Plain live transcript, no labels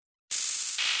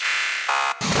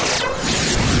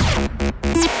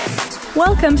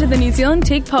Welcome to the New Zealand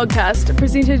Tech Podcast,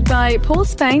 presented by Paul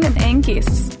Spain and Anne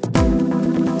Guests.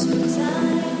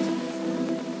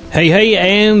 Hey,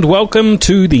 and welcome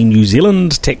to the New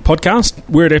Zealand Tech Podcast.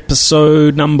 We're at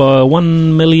episode number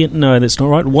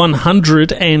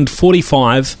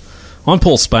 145. I'm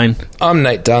Paul Spain. I'm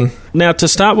Nate Dunn. Now, to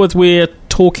start with, we're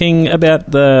talking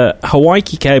about the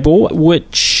Hawaiki Cable,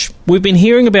 which we've been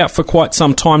hearing about for quite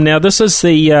some time now. This is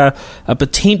a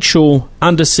potential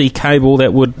undersea cable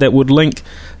that would link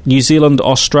New Zealand,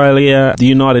 Australia, the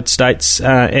United States,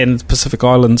 and the Pacific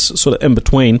Islands, sort of in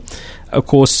between. Of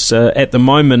course, at the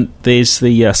moment, there's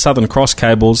the Southern Cross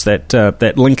cables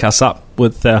that link us up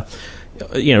with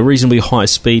reasonably high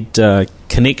speed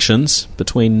connections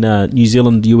between New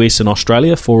Zealand, US, and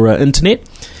Australia for internet.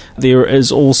 There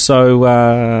is also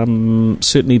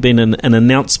certainly been an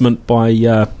announcement by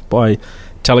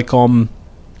Telecom,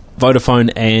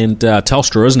 Vodafone, and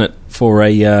Telstra, isn't it, for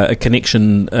a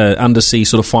connection undersea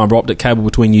sort of fibre optic cable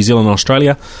between New Zealand and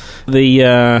Australia. The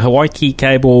Hawaiki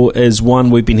Cable is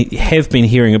one have been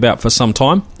hearing about for some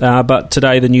time, but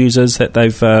today the news is that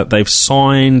they've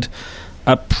signed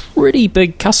a pretty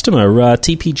big customer,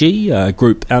 TPG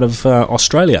Group, out of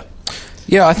Australia.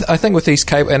 Yeah, I think with these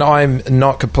cable, and I'm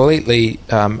not completely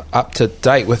up to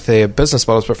date with their business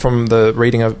models, but from the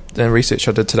reading and research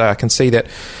I did today, I can see that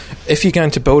if you're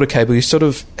going to build a cable, you sort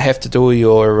of have to do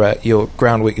your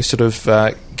groundwork. You sort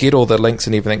of get all the links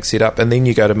and everything set up, and then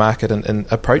you go to market and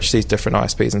approach these different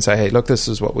ISPs and say, hey, look, this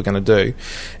is what we're going to do,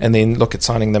 and then look at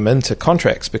signing them into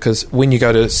contracts, because when you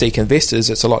go to seek investors,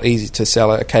 it's a lot easier to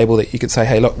sell a cable that you could say,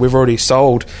 hey, look, we've already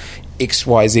sold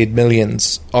XYZ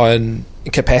millions on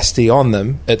capacity on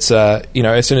them. It's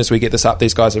as soon as we get this up,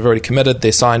 these guys have already committed,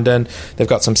 they're signed in, they've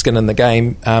got some skin in the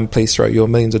game, please throw your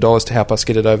millions of dollars to help us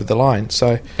get it over the line.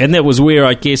 So, and that was where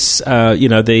I guess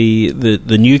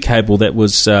the new cable that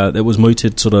was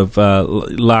mooted sort of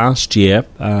last year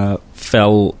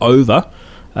fell over,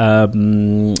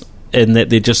 in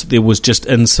that there was just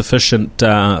insufficient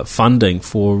funding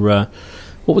for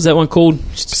what was that one called?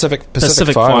 Pacific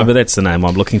Fibre. That's the name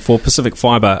I'm looking for. Pacific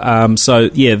Fibre. So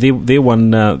yeah, their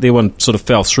one sort of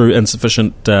fell through,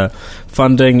 insufficient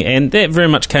funding, and that very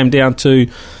much came down to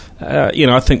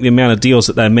I think the amount of deals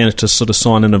that they managed to sort of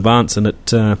sign in advance, and it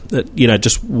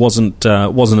just wasn't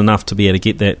enough to be able to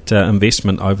get that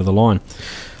investment over the line.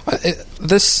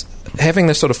 Having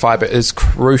this sort of fibre is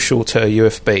crucial to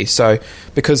UFB. So,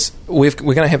 because we're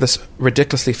going to have this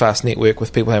ridiculously fast network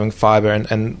with people having fibre,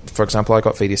 and for example, I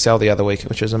got VDSL the other week,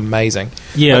 which is amazing.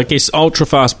 Yeah, I guess ultra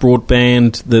fast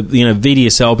broadband.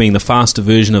 VDSL being the faster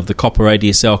version of the copper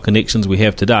ADSL connections we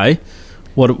have today.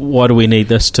 Why do we need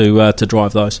this to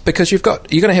drive those? Because you're going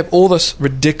to have all this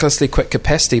ridiculously quick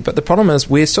capacity, but the problem is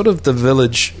we're sort of the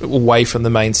village away from the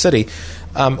main city.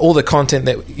 All the content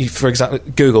that, for example,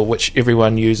 Google, which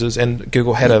everyone uses, and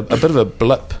Google had a bit of a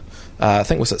blip, I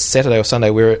think it was Saturday or Sunday,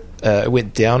 where it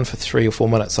went down for 3 or 4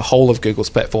 minutes, the whole of Google's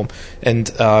platform.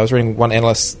 And I was reading one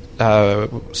analyst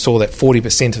saw that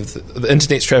 40% of the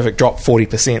internet's traffic dropped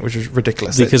 40%, which is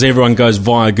ridiculous. Because everyone goes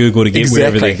via Google to get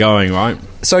wherever they're going, right?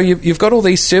 So you've got all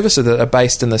these services that are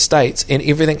based in the States, and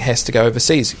everything has to go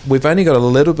overseas. We've only got a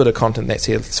little bit of content that's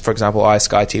here, for example,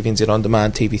 iSky, TVNZ On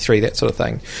Demand, TV3, that sort of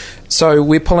thing. So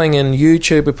we're pulling in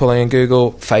YouTube, we're pulling in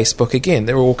Google, Facebook, again,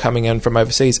 they're all coming in from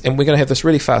overseas, and we're going to have this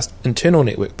really fast internal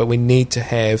network, but we need to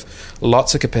have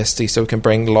lots of capacity so we can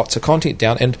bring lots of content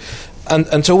down. And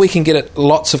until we can get it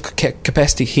lots of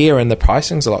capacity here and the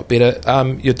pricing's a lot better,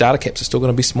 your data caps are still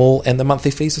going to be small and the monthly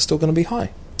fees are still going to be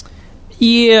high.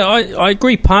 Yeah, I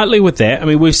agree partly with that. I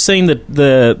mean, we've seen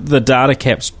the data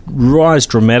caps rise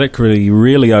dramatically,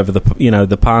 really, over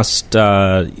the past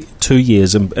 2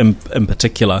 years in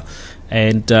particular,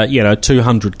 and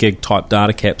 200 gig type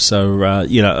data caps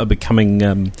are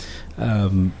becoming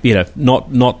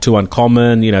not too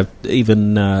uncommon.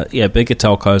 Even bigger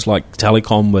telcos like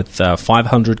Telecom with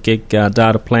 500 gig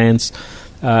data plans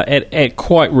at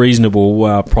quite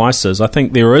reasonable prices. I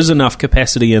think there is enough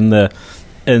capacity in the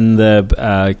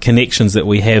connections that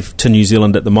we have to New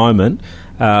Zealand at the moment,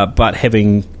 but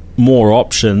having more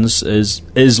options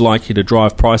is likely to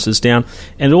drive prices down,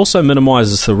 and it also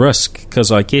minimises the risk,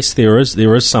 because I guess there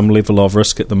is some level of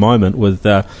risk at the moment with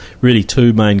really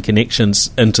two main connections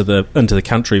into the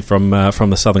country from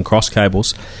the Southern Cross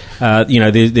cables.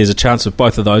 There's a chance if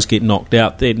both of those get knocked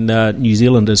out, then New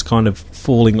Zealand is kind of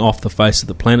falling off the face of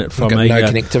the planet from a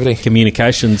connectivity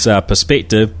communications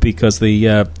perspective, because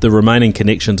the remaining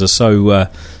connections are so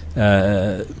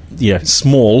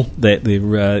small that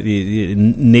they're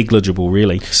negligible,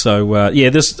 really. So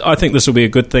I think this will be a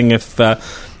good thing if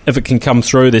it can come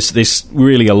through. There's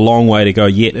really a long way to go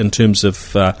yet in terms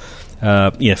of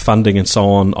funding and so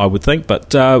on, I would think.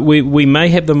 But we may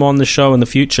have them on the show in the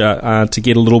future to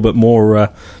get a little bit more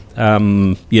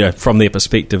from their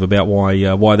perspective about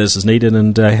why this is needed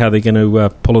and how they're going to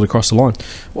pull it across the line.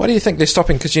 Why do you think they're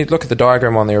stopping? Because you look at the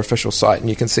diagram on their official site and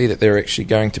you can see that they're actually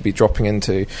going to be dropping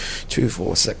into 2,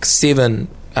 4, 6, 7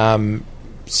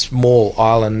 small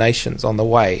island nations on the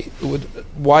way.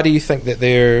 Why do you think that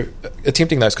they're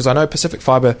attempting those? Because I know Pacific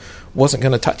Fibre wasn't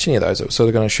going to touch any of those. It was sort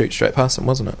of going to shoot straight past them,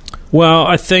 wasn't it? Well,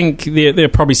 I think there are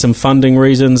probably some funding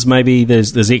reasons. Maybe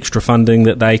there's extra funding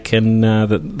that they can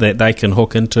that they can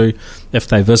hook into if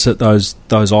they visit those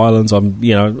islands.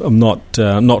 I'm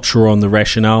not sure on the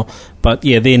rationale, but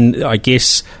then I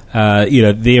guess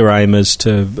their aim is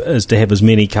to have as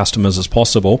many customers as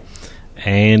possible.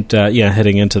 And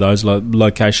heading into those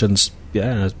locations,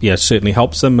 certainly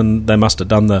helps them, and they must have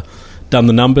done the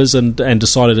numbers and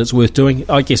decided it's worth doing.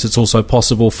 I guess it's also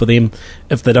possible for them,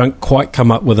 if they don't quite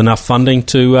come up with enough funding,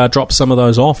 to drop some of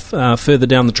those off further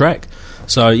down the track.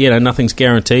 So nothing's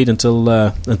guaranteed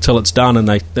until it's done, and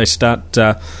they start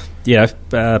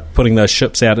putting those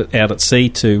ships out at sea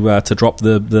to drop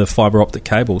the fibre optic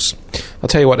cables. I'll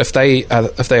tell you what, if they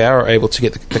are able to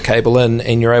get the cable in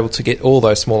and you're able to get all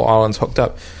those small islands hooked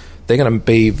up, they're going to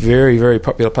be very, very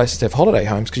popular places to have holiday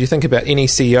homes. Because you think about any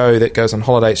CEO that goes on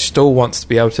holiday still wants to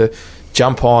be able to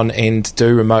jump on and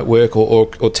do remote work or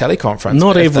teleconference.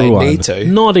 Not everyone. They need to.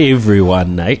 Not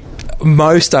everyone, Nate.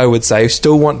 Most, I would say,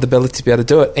 still want the ability to be able to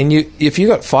do it. And if you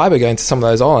got fibre going to some of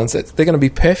those islands, they're going to be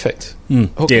perfect.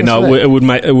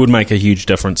 It would make a huge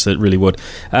difference. It really would.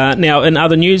 Now, in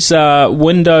other news,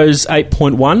 Windows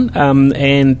 8.1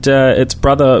 and its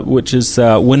brother, which is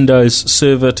Windows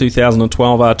Server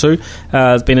 2012 R2,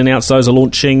 has been announced. Those are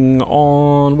launching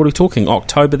on, what are we talking,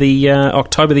 October the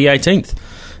 18th.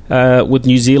 With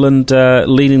New Zealand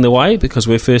leading the way because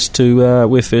we're first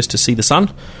to see the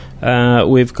sun.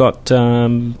 We've got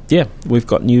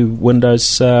new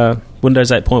Windows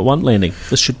 8.1 landing.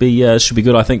 This should be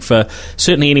good, I think, for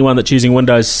certainly anyone that's using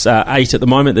Windows 8 at the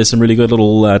moment. There's some really good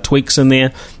little tweaks in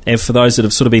there, and for those that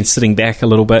have sort of been sitting back a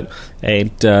little bit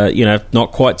and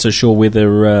not quite so sure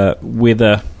whether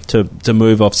to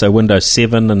move off, say, Windows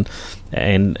 7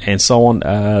 and so on.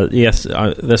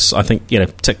 This, I think,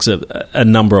 ticks a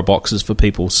number of boxes for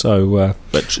people, so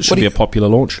it should be a popular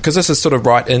launch. Because this is sort of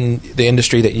right in the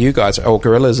industry that you guys or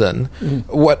Gorilla's in.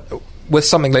 With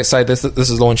something, let's say this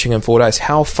is launching in 4 days,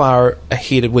 how far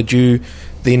ahead would you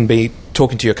then be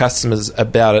talking to your customers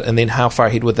about it, and then how far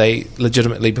ahead would they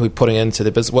legitimately be putting into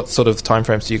the business? What sort of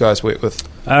timeframes do you guys work with?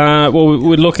 Well,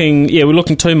 we're looking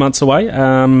 2 months away,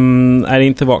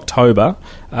 18th of October.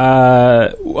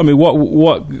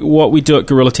 What we do at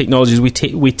Gorilla Technologies,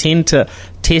 we tend to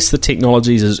test the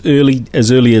technologies as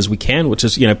early as we can, which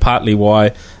is partly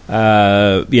why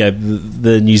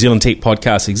the New Zealand Tech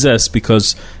Podcast exists,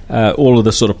 because all of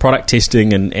the sort of product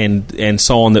testing and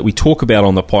so on that we talk about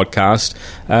on the podcast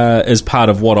is part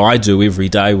of what I do every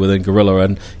day within Gorilla,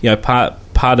 and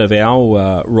part of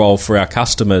our role for our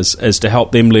customers is to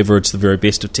help them leverage the very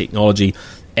best of technology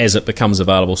as it becomes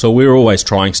available. So we're always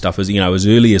trying stuff as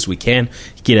early as we can,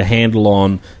 get a handle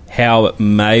on how it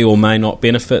may or may not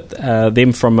benefit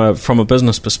them from a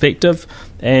business perspective,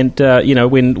 and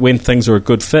when things are a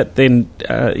good fit, then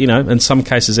in some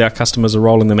cases our customers are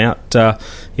rolling them out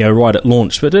right at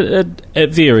launch. But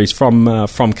it varies from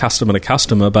customer to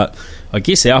customer. But I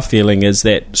guess our feeling is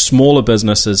that smaller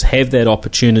businesses have that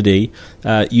opportunity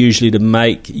usually to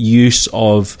make use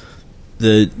of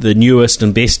the newest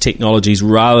and best technologies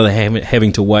rather than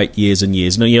having to wait years and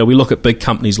years. Now, we look at big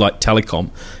companies like Telecom.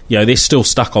 They're still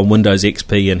stuck on Windows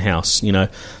XP in-house,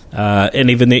 and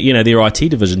even their IT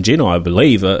division, Geno, I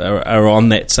believe, are on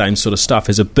that same sort of stuff.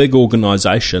 As a big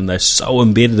organisation, they're so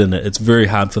embedded in it, it's very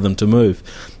hard for them to move.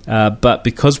 But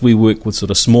because we work with sort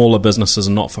of smaller businesses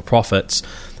and not-for-profits,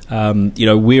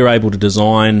 we're able to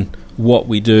design what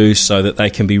we do so that they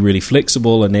can be really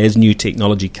flexible, and as new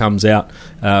technology comes out,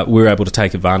 we're able to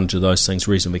take advantage of those things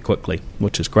reasonably quickly,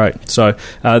 which is great. So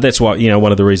that's why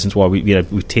one of the reasons why we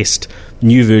test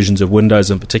new versions of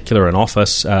Windows in particular and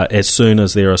Office as soon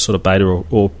as there are sort of beta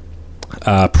or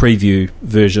preview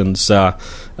versions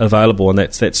available, and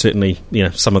that's certainly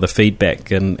some of the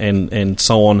feedback and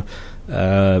so on.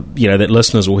 That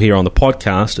listeners will hear on the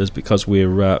podcast is because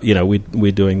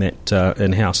we're doing that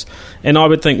in-house. And I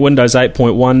would think Windows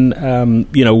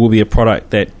 8.1 will be a product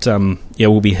that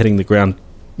will be hitting the ground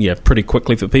pretty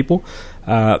quickly for people.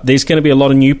 There's going to be a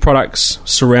lot of new products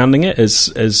surrounding it,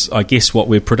 is I guess what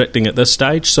we're predicting at this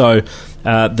stage. So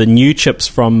the new chips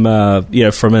from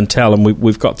Intel, and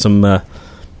we've got some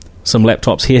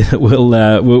laptops here that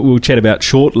we'll chat about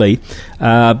shortly.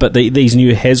 But these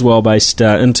new Haswell-based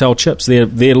Intel chips,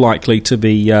 they're likely to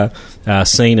be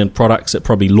seen in products that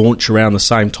probably launch around the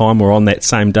same time or on that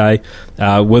same day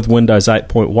with Windows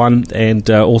 8.1, and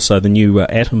also the new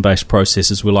Atom-based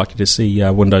processors. We're likely to see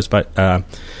Windows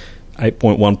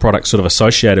 8.1 products sort of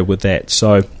associated with that.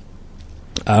 So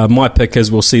my pick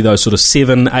is we'll see those sort of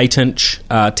 7-8 inch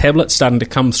tablets starting to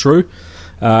come through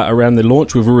around the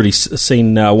launch. We've already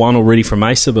seen one already from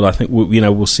Acer, but I think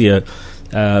we'll see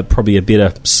probably a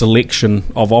better selection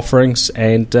of offerings.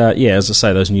 And as I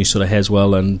say, those new sort of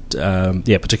Haswell and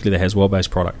particularly the Haswell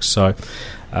based products. So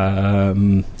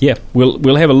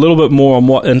we'll have a little bit more on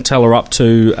what Intel are up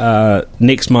to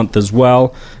next month as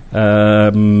well.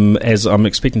 As I'm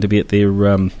expecting to be at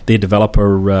their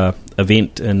developer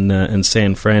event in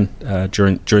San Fran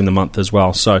during the month as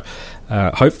well. So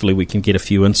hopefully we can get a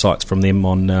few insights from them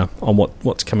on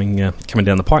what's coming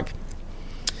down the pike.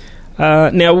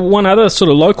 Now, one other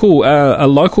sort of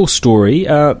local story.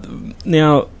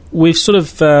 Now we've sort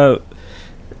of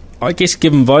I guess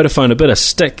given Vodafone a bit of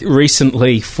stick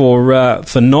recently for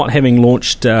not having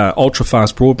launched ultra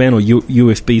fast broadband or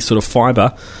UFB sort of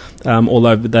fibre.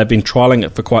 Although they've been trialling it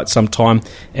for quite some time,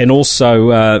 and also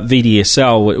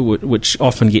VDSL, which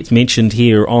often gets mentioned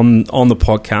here on the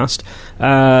podcast.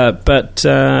 But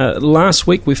last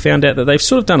week we found out that they've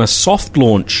sort of done a soft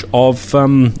launch of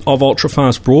ultra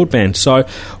fast broadband. So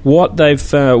what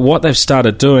they've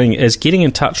started doing is getting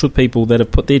in touch with people that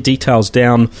have put their details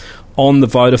down on the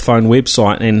Vodafone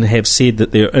website and have said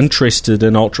that they're interested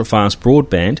in ultra fast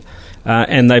broadband.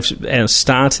 And they've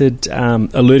started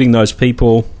alerting those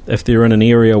people if they're in an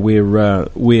area where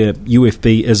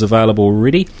UFB is available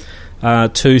already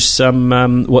to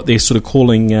some what they're sort of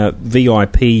calling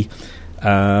VIP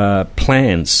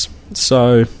plans.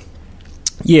 So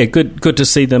good to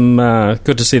see them.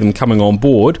 Good to see them coming on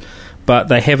board, but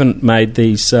they haven't made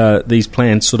these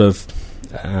plans sort of.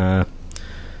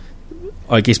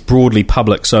 I guess broadly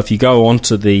public. So if you go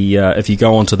onto the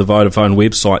Vodafone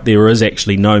website, there is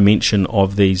actually no mention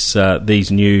of these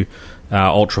new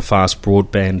ultra fast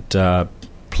broadband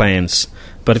plans.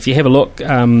 But if you have a look,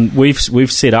 we've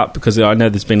set up, because I know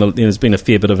there's been a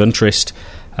fair bit of interest.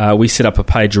 We set up a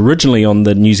page originally on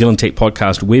the New Zealand Tech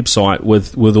Podcast website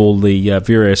with all the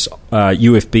various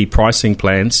UFB pricing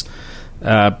plans,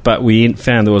 but we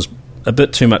found there was a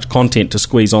bit too much content to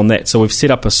squeeze on that, so we've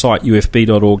set up a site,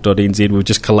 ufb.org.nz. We've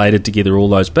just collated together all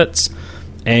those bits,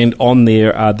 and on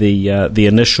there are the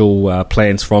initial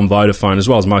plans from Vodafone, as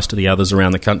well as most of the others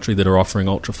around the country that are offering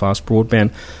ultra fast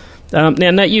broadband. Now,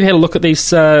 Nat, you had a look at these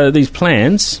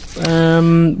plans.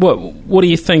 What do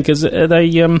you think?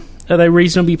 Are they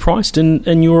reasonably priced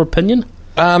in your opinion?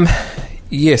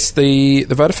 Yes, the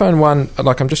Vodafone one,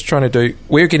 like I'm just trying to do,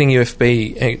 we're getting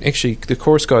UFB. Actually, the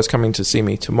Chorus guy is coming to see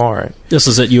me tomorrow. This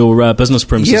is at your business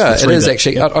premises? Yeah, it is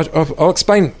actually. Yep. I'll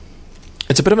explain.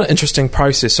 It's a bit of an interesting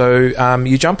process. So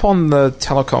you jump on the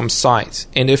telecom site,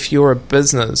 and if you're a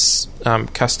business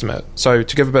customer, so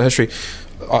to give a bit of history,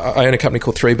 I own a company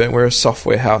called 3Bit. We're a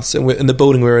software house, and in the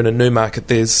building we're in a new market.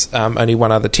 There's only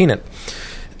one other tenant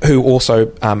who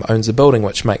also owns the building,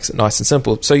 which makes it nice and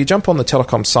simple. So you jump on the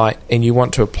telecom site and you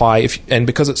want to apply, and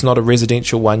because it's not a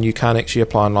residential one, you can't actually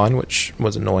apply online, which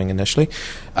was annoying initially.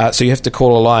 So you have to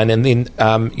call a line, and then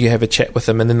you have a chat with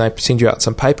them, and then they send you out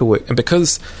some paperwork. And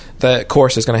because the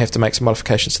Chorus is going to have to make some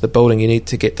modifications to the building, you need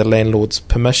to get the landlord's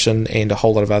permission and a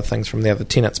whole lot of other things from the other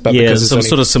tenants. But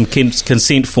because some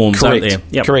consent forms, correct, out there.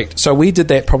 Yep. Correct. So we did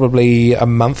that probably a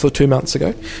month or 2 months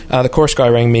ago. The Chorus guy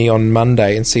rang me on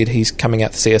Monday and said he's coming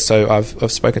out to see us. So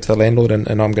I've spoken to the landlord, and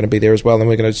I'm going to be there as well. And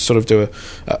we're going to sort of do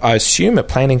I assume a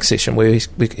planning session where he's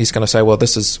going to say, well,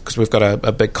 this is because we've got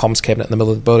a big comms cabinet in the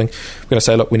middle of the building. We're going to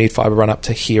say, look, we need fibre run up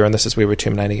to here, and this is where we're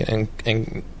terminating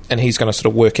it, and he's going to sort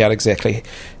of work out exactly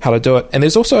how to do it. And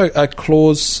there's also a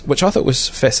clause which I thought was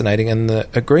fascinating in the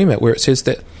agreement where it says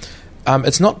that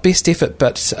it's not best effort,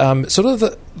 but sort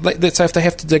of let's say if they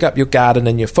have to dig up your garden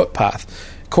and your footpath,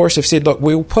 Chorus have said, look,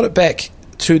 we'll put it back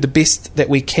to the best that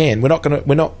we can. We're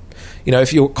not.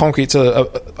 If your concrete's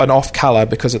an off colour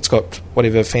because it's got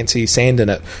whatever fancy sand in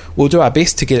it, we'll do our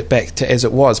best to get it back to as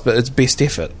it was, but it's best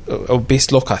effort, or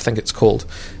best look, I think it's called,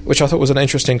 which I thought was an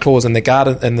interesting clause in the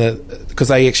garden, because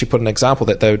they actually put an example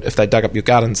that if they dug up your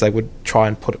gardens, they would try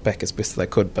and put it back as best they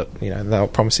could, but they were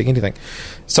promising anything.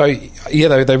 So,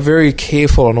 yeah, they're very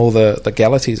careful on all the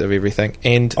legalities of everything.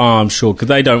 And I'm sure, because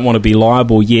they don't want to be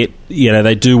liable yet.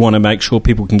 They do want to make sure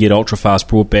people can get ultra-fast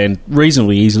broadband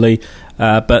reasonably easily.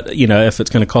 but if it's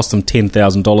going to cost them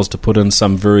 $10,000 to put in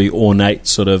some very ornate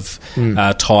sort of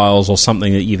tiles or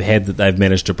something that you've had that they've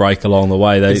managed to break along the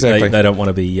way, they don't want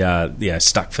to be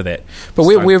stuck for that. But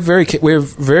we're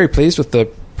very pleased with the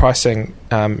pricing,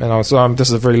 and this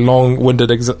is a very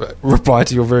long-winded reply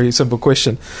to your very simple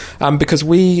question, because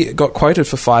we got quoted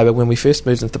for fibre when we first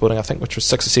moved into the building, I think, which was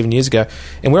 6 or 7 years ago,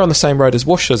 and we're on the same road as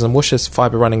Woosh's, and Woosh's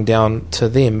fibre running down to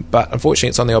them, but unfortunately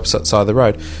it's on the opposite side of the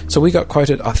road. So we got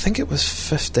quoted, I think it was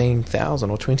 15,000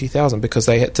 or 20,000, because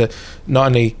they had to not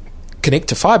only connect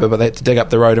to fibre, but they had to dig up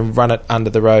the road and run it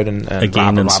under the road and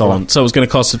again and so on. So it was going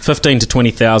to cost $15,000 to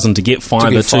 $20,000 to get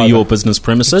fibre to your business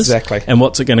premises. Exactly. And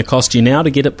what's it going to cost you now to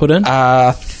get it put in?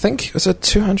 I think it was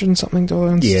 $200 and something.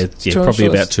 Yeah, probably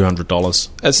about $200.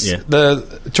 It's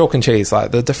the chalk and cheese.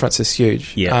 Like, the difference is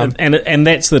huge. Yeah, and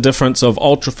that's the difference of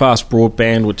ultra fast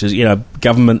broadband, which is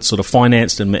government sort of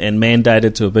financed and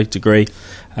mandated to a big degree.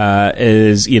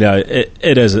 It's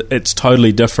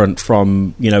totally different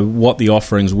from what the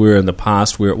offerings were in the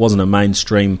past, where it wasn't a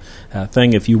mainstream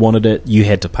thing. If you wanted it, you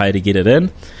had to pay to get it in,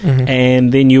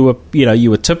 and then you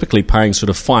were typically paying sort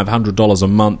of $500 a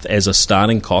month as a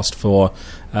starting cost for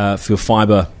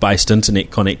fibre based internet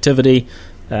connectivity.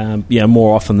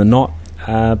 More often than not.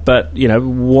 But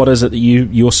what is it that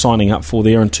you're signing up for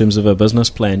there in terms of a business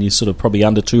plan? You're sort of probably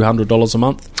under $200 a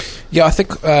month. Yeah, I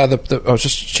think I was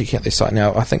just checking out their site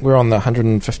now. I think we're on the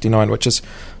 159, which is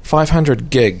 500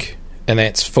 gig, and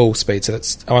that's full speed, so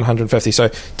that's 150. So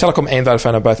Telecom and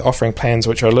Vodafone are both offering plans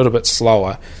which are a little bit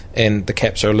slower, and the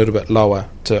caps are a little bit lower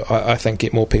to, I think,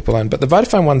 get more people in. But the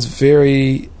Vodafone one's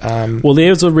very... well,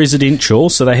 there's a residential,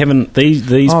 so they haven't...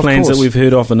 These plans that we've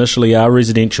heard of initially are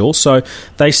residential, so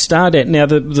they start at... Now,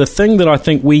 the thing that I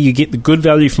think where you get the good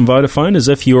value from Vodafone is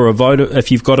if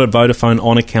you've got a Vodafone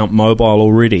on-account mobile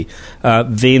already,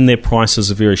 then their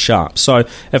prices are very sharp. So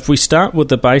if we start with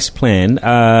the base plan,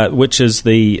 which is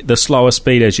the slower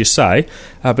speed, as you say,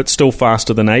 but still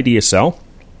faster than ADSL,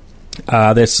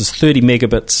 that's just 30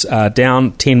 megabits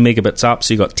down, 10 megabits up,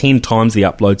 so you've got 10 times the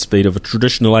upload speed of a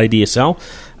traditional ADSL,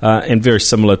 and very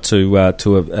similar to a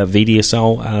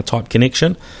VDSL type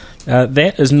connection.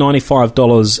 That is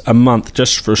 $95 a month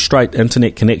just for a straight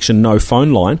internet connection, no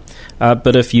phone line.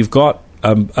 But if you've got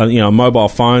a mobile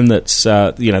phone that's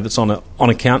that's on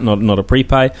account, not a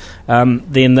prepay,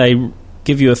 then they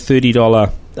give you a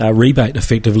 $30 rebate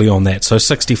effectively on that, so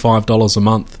 $65 a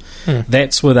month.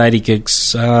 That's with 80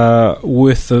 gigs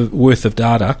worth of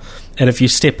data, and if you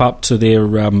step up to their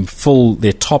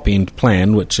top end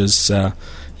plan, which is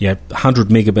 100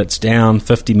 megabits down,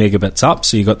 50 megabits up,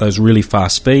 so you've got those really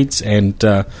fast speeds, and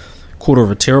quarter of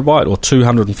a terabyte or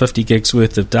 250 gigs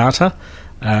worth of data,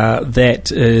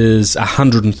 that is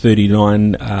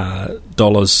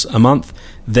 $139 a month.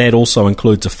 That also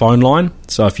includes a phone line,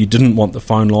 so if you didn't want the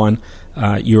phone line,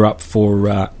 you're up for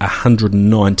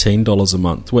 $119 a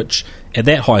month, which at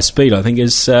that high speed I think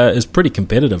is pretty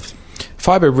competitive.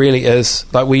 Fibre really is,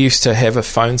 like, we used to have a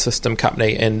phone system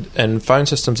company, and phone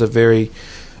systems are very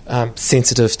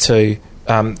sensitive to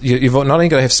you've not only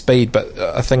got to have speed, but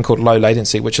a thing called low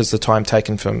latency, which is the time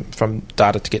taken from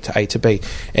data to get to A to B.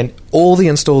 And all the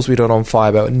installs we did on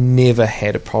fibre never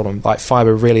had a problem. Like,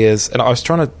 fibre really is, and I was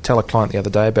trying to tell a client the other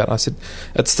day about it, I said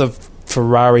it's the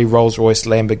Ferrari, Rolls-Royce,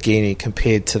 Lamborghini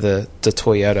compared to the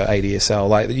Toyota ADSL.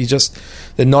 Like,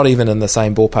 they're not even in the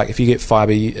same ballpark. If you get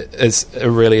fibre, it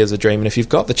really is a dream, and if you've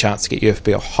got the chance to get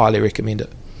UFB, I highly recommend it.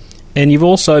 And you've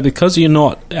also, because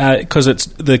it's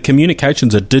the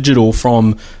communications are digital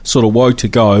from sort of woe to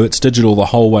go, it's digital the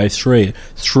whole way through.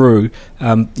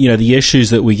 The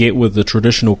issues that we get with the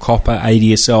traditional copper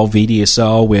ADSL,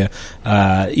 VDSL, where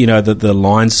the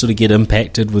lines sort of get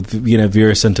impacted with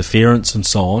various interference and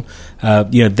so on,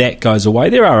 that goes away.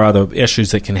 There are other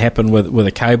issues that can happen with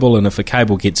a cable, and if a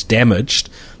cable gets damaged,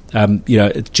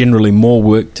 it's generally more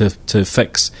work to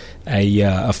fix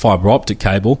a fibre optic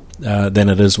cable than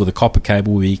it is with a copper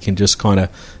cable, where you can just kind of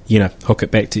hook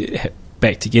it back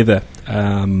together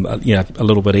a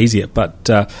little bit easier. But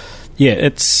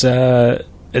it's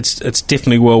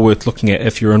definitely well worth looking at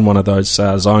if you're in one of those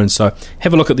zones. So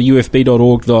have a look at the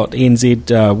ufb.org.nz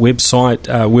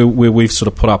website where we've sort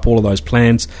of put up all of those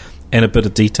plans and a bit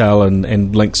of detail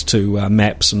and links to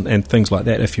maps and things like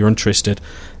that if you're interested.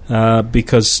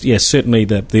 Because certainly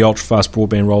the ultra fast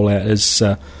broadband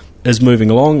rollout is moving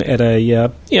along at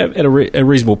a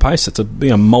reasonable pace. It's a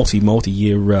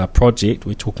multi-year project.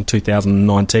 We're talking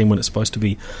 2019 when it's supposed to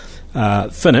be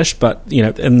finished, but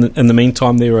in the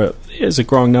meantime there is a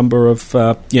growing number of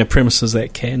premises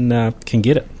that can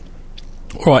get it.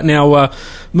 All right, now have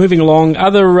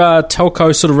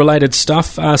telco sort of related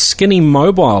stuff. Skinny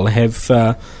Mobile have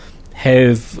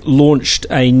have launched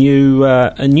a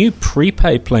new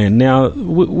prepaid plan. Now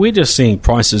we're just seeing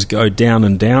prices go down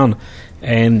and down,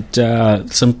 and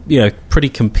some pretty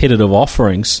competitive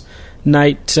offerings.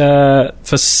 Nate, for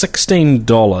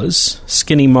 $16,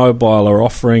 Skinny Mobile are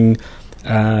offering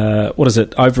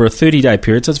over a 30-day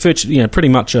period. So it's virtually, pretty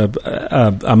much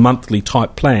a monthly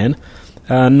type plan.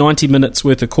 90 minutes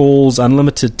worth of calls,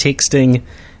 unlimited texting,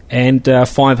 and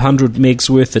 500 megs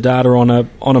worth of data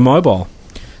on a mobile.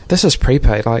 This is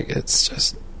prepaid. It's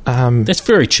just that's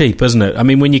very cheap, isn't it? I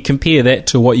mean, when you compare that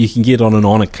to what you can get on an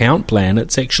on-account plan,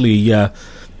 it's actually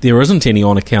there isn't any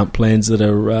on-account plans that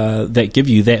are that give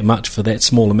you that much for that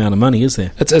small amount of money, is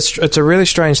there? It's a really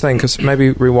strange thing, because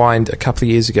maybe rewind a couple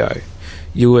of years ago,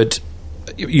 you would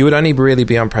only really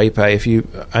be on prepay if you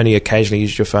only occasionally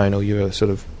used your phone or you were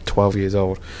sort of 12 years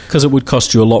old. Because it would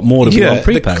cost you a lot more to be on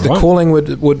prepay, right? The calling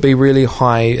would be really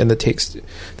high, and the text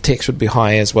would be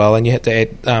high as well, and you had to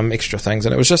add extra things,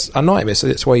 and it was just a nightmare. So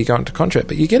that's why you go into contract.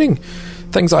 But you're getting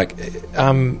things like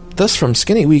this from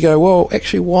Skinny, where you go, well,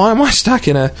 actually, why am I stuck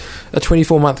in a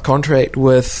 24-month contract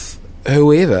with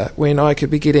whoever when I could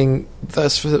be getting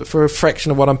this for a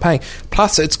fraction of what I'm paying?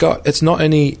 Plus, it's not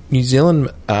only New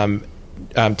Zealand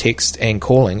text and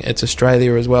calling, it's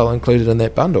Australia as well included in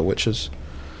that bundle, which is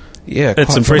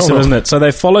it's impressive, phenomenal, isn't it? So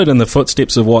they followed in the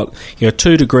footsteps of what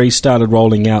 2 Degrees started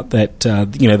rolling out, that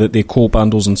that their core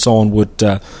bundles and so on would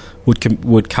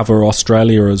cover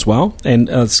Australia as well.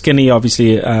 And Skinny,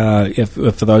 obviously, if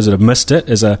for those that have missed it,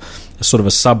 is a sort of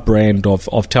a sub brand of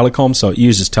Telecom, so it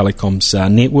uses Telecom's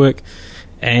network.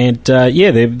 And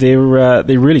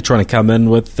they're really trying to come in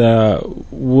with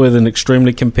an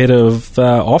extremely competitive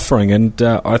offering, and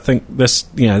I think this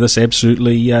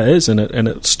absolutely is, and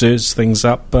it stirs things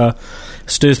up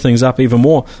even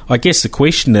more. I guess the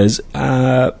question is,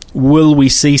 will we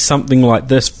see something like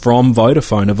this from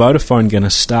Vodafone? Are Vodafone going to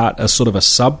start a sort of a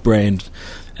sub brand?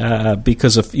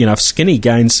 Because if Skinny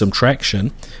gains some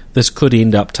traction, this could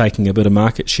end up taking a bit of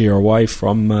market share away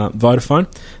from Vodafone.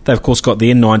 They've of course got the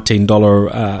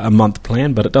 $19 a month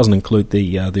plan, but it doesn't include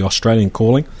the Australian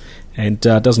calling, and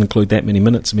doesn't include that many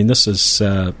minutes. I mean, this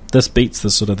beats the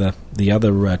sort of the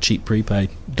other cheap prepaid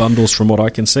bundles from what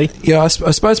I can see. Yeah, I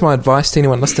suppose my advice to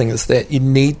anyone listening is that you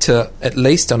need to, at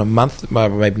least on a month,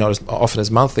 maybe not as often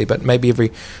as monthly, but maybe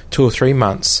every 2 or 3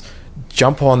 months,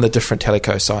 jump on the different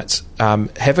teleco sites.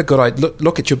 Have a good idea.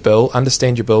 Look at your bill,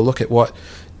 understand your bill, look at what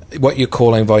your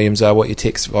calling volumes are, what your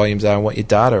text volumes are, and what your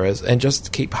data is, and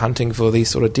just keep hunting for these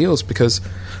sort of deals. Because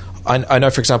I know,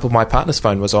 for example, my partner's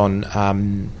phone was on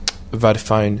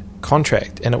Vodafone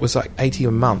contract, and it was like $80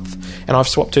 a month, and I've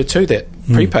swapped her to that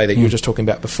prepay that you were just talking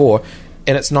about before,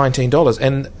 and it's $19,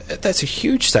 and that's a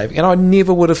huge saving. And I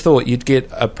never would have thought you'd get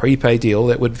a prepay deal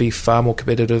that would be far more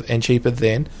competitive and cheaper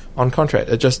than on contract.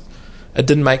 It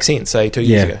didn't make sense, say, 2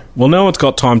 years ago. Well, no one's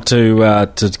got time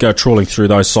to go trawling through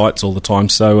those sites all the time,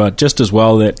 so just as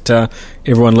well that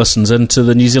everyone listens into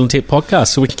the New Zealand Tech podcast,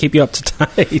 so we can keep you up to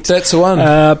date. That's the one.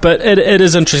 But it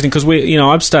is interesting, because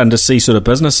I'm starting to see sort of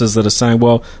businesses that are saying,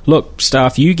 well, look,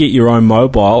 staff, you get your own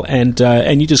mobile,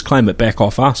 and you just claim it back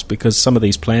off us, because some of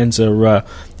these plans are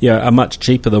much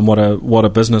cheaper than what a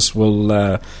business will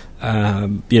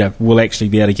actually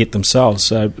be able to get themselves.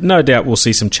 So no doubt we'll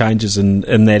see some changes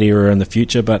in that area in the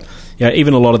future. But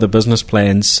even a lot of the business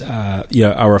plans,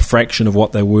 are a fraction of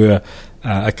what they were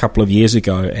a couple of years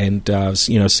ago. And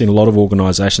seen a lot of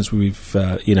organisations where we've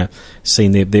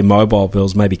seen their mobile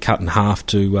bills maybe cut in half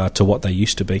to what they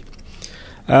used to be.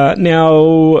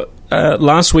 Now,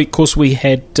 last week, of course, we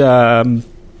had a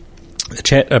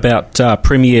chat about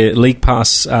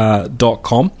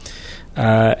PremierLeaguePass.com.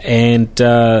 It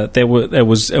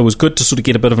was good to sort of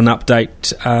get a bit of an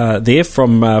update there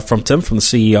from Tim, from the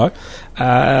CEO.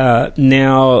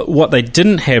 Now, what they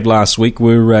didn't have last week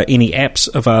were any apps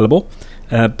available,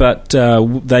 but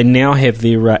they now have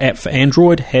their app for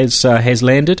Android has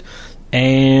landed,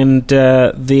 and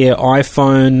their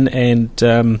iPhone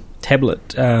and tablet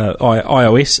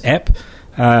iOS app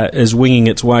is winging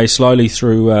its way slowly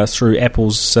through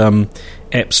Apple's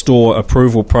App Store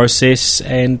approval process,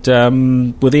 and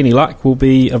with any luck will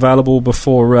be available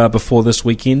before this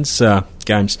weekend's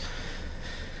games.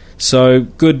 So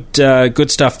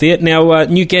good stuff there. Now,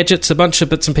 new gadgets, a bunch of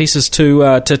bits and pieces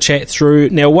to chat through.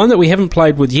 Now, one that we haven't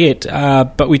played with yet,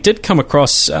 but we did come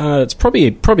across. It's probably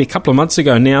a couple of months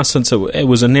ago now since it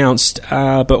was announced,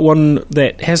 but one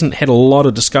that hasn't had a lot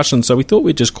of discussion. So we thought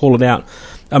we'd just call it out.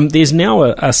 There's now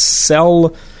a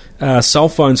cell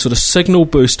phone sort of signal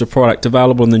booster product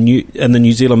available in the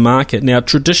New Zealand market. Now,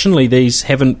 traditionally, these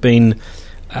haven't been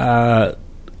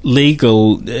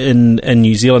legal in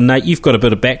New Zealand. Nate, you've got a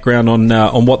bit of background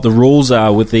on what the rules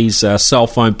are with these cell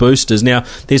phone boosters. Now,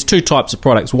 there's two types of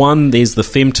products. One, there's the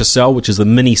Fem2Cell, which is the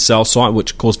mini cell site,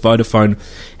 which of course Vodafone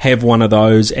have one of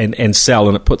those and sell,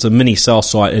 and it puts a mini cell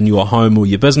site in your home or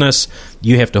your business.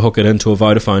 You have to hook it into a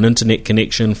Vodafone internet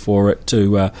connection for it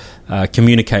to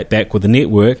communicate back with the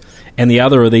network. And the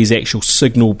other are these actual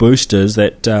signal boosters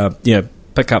that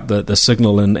pick up the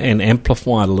signal and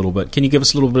amplify it a little bit. Can you give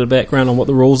us a little bit of background on what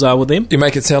the rules are with them? You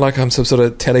make it sound like I'm some sort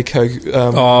of teleco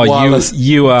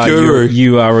you are guru.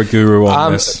 You are a guru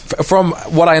on this. From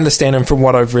what I understand and from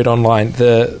what I've read online,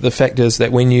 the fact is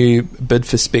that when you bid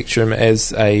for spectrum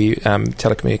as a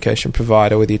telecommunication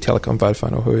provider, whether you're Telecom,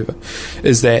 Vodafone or whoever,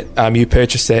 is that you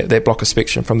purchase that block of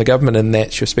spectrum from the government, and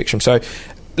that's your spectrum. So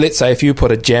let's say if you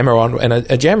put a jammer on, and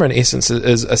a jammer in essence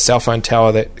is a cell phone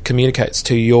tower that communicates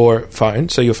to your phone,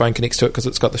 so your phone connects to it because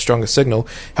it's got the strongest signal.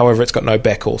 However, it's got no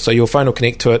backhaul, so your phone will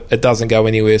connect to it, it doesn't go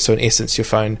anywhere, so in essence your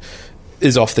phone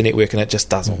is off the network and it just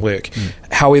doesn't work.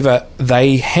 However,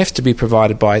 they have to be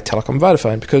provided by Telecom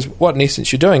Vodafone, because what in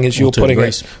essence you're doing is you're putting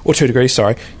 2 degrees,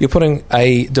 you're putting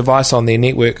a device on their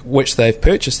network which they've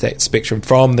purchased that spectrum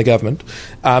from the government,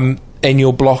 and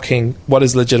you're blocking what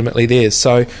is legitimately theirs.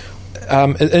 So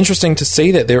it's interesting to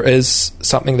see that there is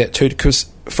something that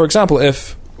because, for example,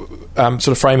 if sort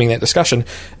of framing that discussion,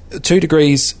 2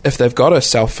 degrees, if they've got a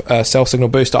cell signal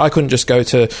booster, I couldn't just go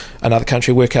to another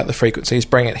country, work out the frequencies,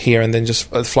 bring it here, and then just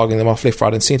flogging them off left,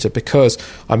 right, and centre, because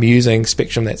I'm using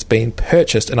spectrum that's been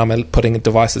purchased, and I'm putting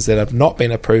devices that have not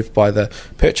been approved by the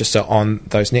purchaser on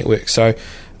those networks. So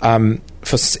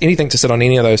for anything to sit on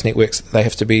any of those networks, they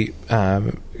have to be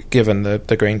given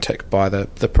the green tick by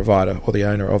the provider or the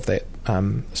owner of that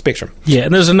spectrum. Yeah,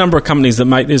 and there's a number of companies that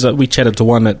make. We chatted to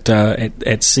one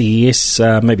at CES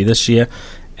maybe this year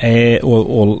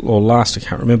or last. I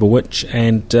can't remember which.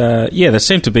 And there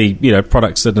seem to be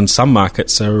products that in some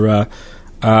markets are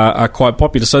quite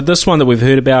popular. So this one that we've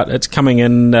heard about, it's coming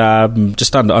in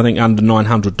just under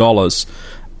 $900.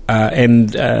 And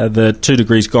the 2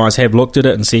 degrees guys have looked at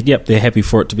it and said, yep, they're happy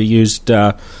for it to be used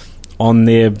on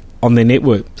their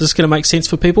network. Is this going to make sense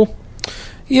for people?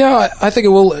 Yeah, I think it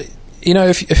will.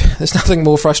 If there's nothing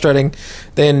more frustrating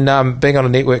than being on a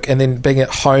network and then being at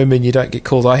home and you don't get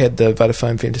calls. I had the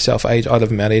Vodafone Fem2Cell for ages. I live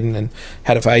in Mount Eden and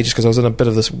had it for ages because I was in a bit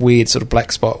of this weird sort of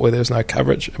black spot where there was no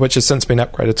coverage, which has since been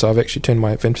upgraded, so I've actually turned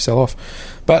my Fem2Cell off.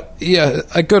 But yeah,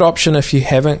 a good option if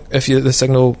the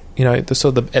signal, at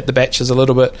the batch is a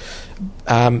little bit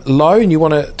low and you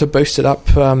want to boost it up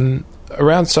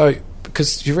around, so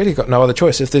because you've really got no other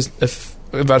choice. If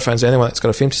Vodafone's the only one that's got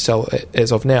a Fem2Cell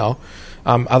as of now,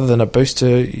 other than a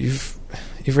booster, you've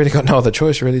really got no other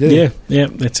choice, you really do. Yeah,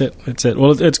 that's it.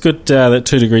 Well, it's good that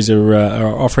 2 degrees are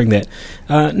offering that.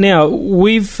 Now,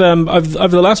 we've over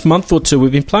the last month or two,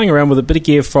 we've been playing around with a bit of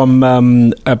gear from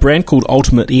a brand called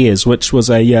Ultimate Ears, which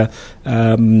was a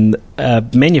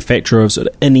manufacturer of sort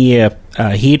of in-ear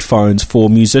headphones for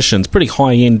musicians, pretty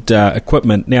high-end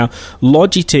equipment. Now,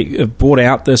 Logitech have brought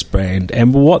out this brand,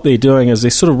 and what they're doing is they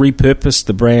sort of repurposed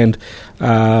the brand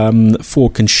for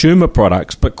consumer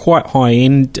products, but quite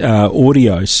high-end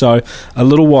audio. So a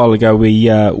little while ago,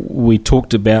 we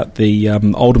talked about the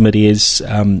Ultimate Ears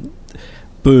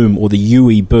Boom, or the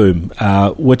UE Boom,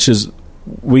 which is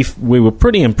we were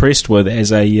pretty impressed with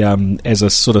as a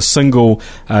sort of single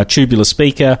tubular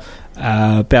speaker.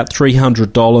 About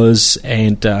 $300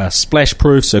 and splash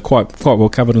proof, so quite well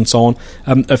covered and so on.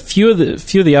 A few of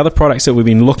the other products that we've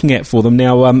been looking at for them.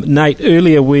 Now, Nate,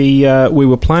 earlier we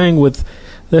were playing with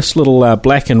this little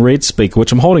black and red speaker,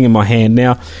 which I'm holding in my hand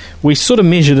now. We sort of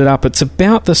measured it up. It's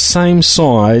about the same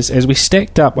size as we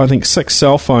stacked up, I think, 6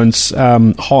 cell phones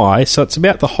high. So it's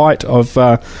about the height of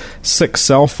 6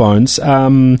 cell phones.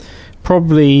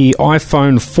 Probably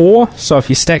iPhone 4. So if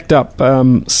you stacked up 6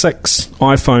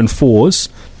 iPhone 4s,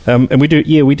 and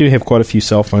we do have quite a few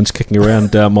cell phones kicking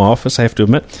around my office, I have to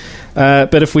admit.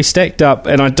 But if we stacked up,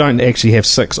 and I don't actually have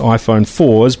 6 iPhone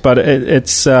 4s, but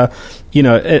it's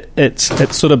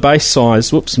it's sort of base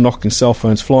size. Whoops, I'm knocking cell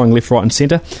phones flying left, right, and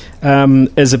centre.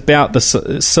 Is about the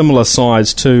similar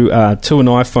size to an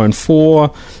iPhone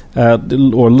 4. Or a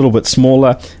little bit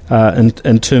smaller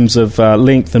in terms of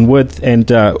length and width, and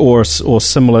or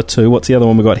similar to, what's the other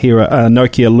one we got here?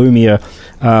 Nokia Lumia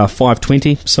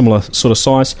 520, similar sort of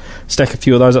size. Stack a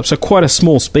few of those up, so quite a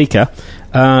small speaker.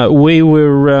 We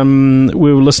were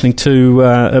listening to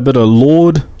a bit of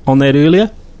Lord on that earlier.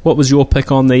 What was your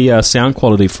pick on the sound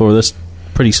quality for this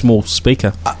pretty small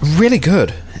speaker? Really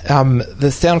good.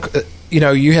 The sound.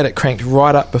 You had it cranked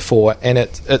right up before, and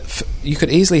you could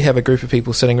easily have a group of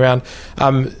people sitting around.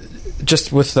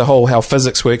 just with the whole how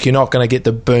physics work, you're not going to get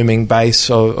the booming bass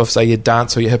of say your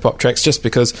dance or your hip hop tracks, just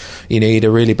because you need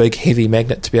a really big heavy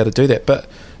magnet to be able to do that. But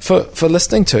for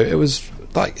listening to it was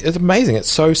like, it's amazing. It's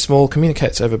so small,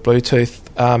 communicates over Bluetooth.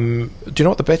 Do you know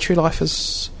what the battery life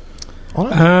is on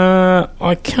it?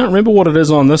 I can't remember what it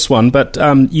is on this one, but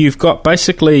you've got,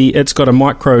 basically it's got a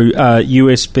micro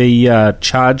USB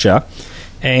charger,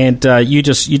 and you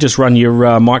just run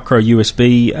your micro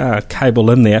USB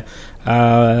cable in there,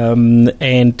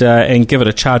 and give it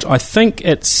a charge. I think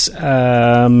it's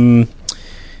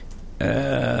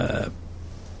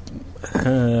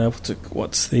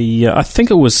I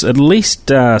think it was at least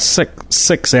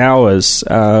 6 hours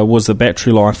was the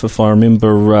battery life, if I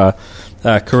remember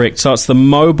correct. So it's the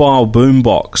Mobile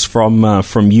Boombox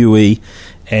from UE,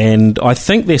 and I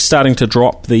think they're starting to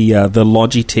drop the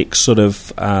Logitech sort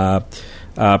of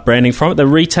branding from it. They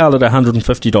retail at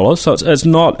 $150, so it's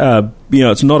not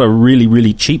it's not a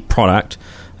really cheap product,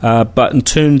 but in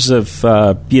terms of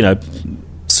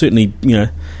certainly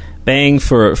bang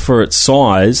for its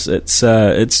size,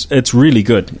 it's really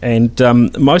good. And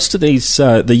most of these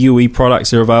the UE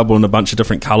products are available in a bunch of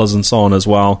different colours and so on as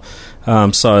well.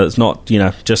 So it's not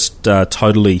just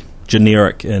totally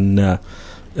generic in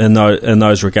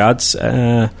those regards.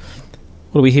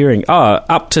 What are we hearing?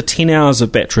 Up to 10 hours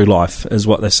of battery life is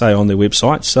what they say on their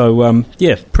website. So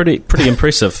pretty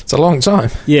impressive. It's a long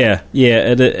time. Yeah,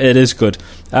 it is good.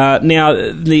 Now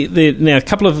a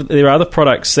couple of their other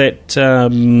products that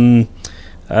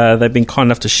they've been kind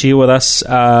enough to share with us,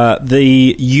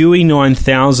 the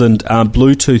UE9000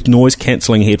 Bluetooth noise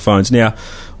cancelling headphones. Now,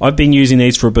 I've been using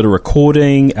these for a bit of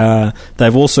recording.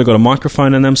 They've also got a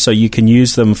microphone in them, so you can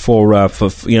use them for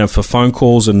phone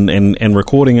calls and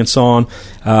recording and so on.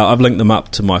 I've linked them up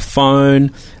to my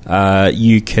phone.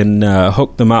 You can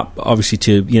hook them up, obviously,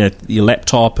 to your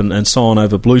laptop and so on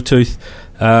over Bluetooth.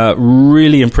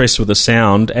 Really impressed with the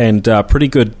sound, and pretty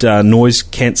good noise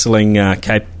cancelling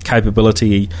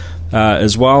capability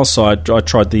as well. So I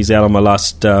tried these out on my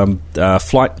last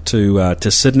flight to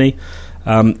Sydney.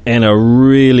 And a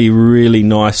really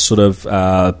nice sort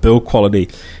of build quality.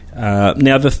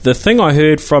 Now, the thing I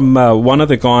heard from one of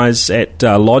the guys at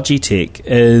Logitech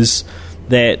is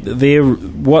that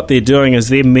what they're doing is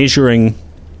they're measuring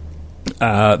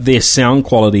their sound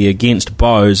quality against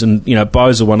Bose, and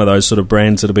Bose are one of those sort of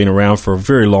brands that have been around for a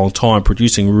very long time,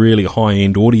 producing really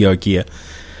high-end audio gear.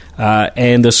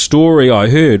 And the story I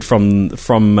heard from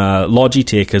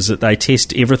Logitech is that they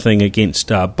test everything against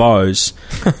Bose,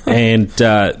 and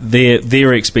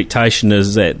their expectation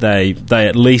is that they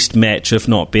at least match, if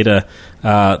not better,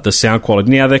 the sound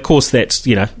quality. Now, of course, that's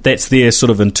their sort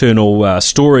of internal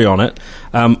story on it.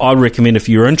 I'd recommend, if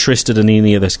you're interested in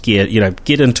any of this gear,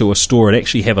 get into a store and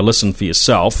actually have a listen for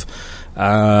yourself.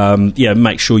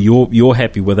 Make sure you're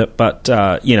happy with it. But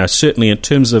certainly in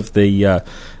terms of the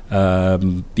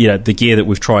the gear that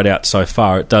we've tried out so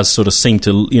far, it does sort of seem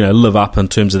to live up in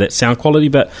terms of that sound quality.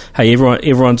 But hey,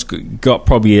 everyone's got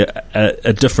probably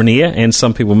a different ear, and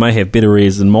some people may have better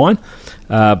ears than mine.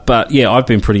 But yeah, I've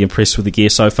been pretty impressed with the gear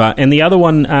so far. And the other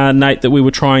one, Nate, that we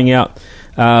were trying out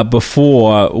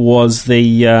before was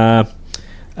the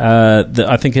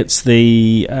I think it's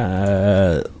the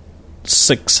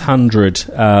 600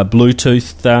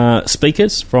 Bluetooth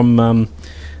speakers from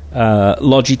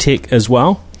Logitech as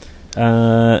well.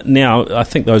 Now, I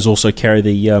think those also carry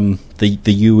the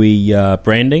UE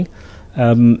branding.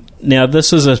 Now,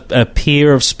 this is a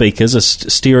pair of speakers, a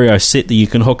stereo set that you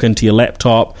can hook into your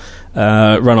laptop,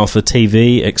 run off the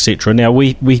TV, etc. Now,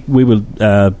 we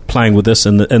were playing with this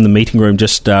in the meeting room,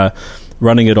 just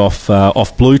running it off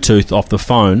Bluetooth off the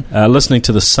phone, listening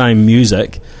to the same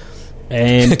music.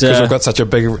 And because we've got such a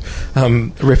big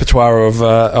repertoire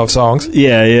of songs.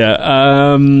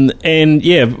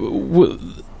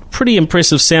 Pretty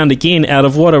impressive sound again out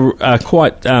of what are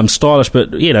quite stylish,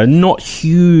 but not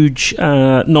huge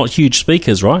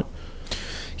speakers, right?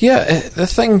 Yeah, the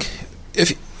thing,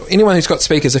 if anyone who's got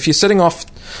speakers, if you're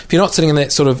not sitting in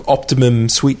that sort of optimum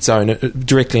sweet zone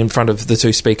directly in front of the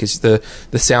two speakers, the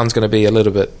sound's going to be a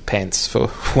little bit pants, for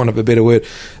want of a better word.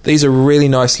 These are really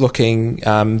nice looking,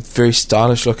 very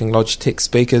stylish looking Logitech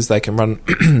speakers. They can run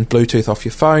Bluetooth off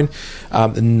your phone,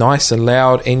 nice and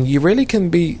loud, and you really can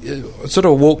be sort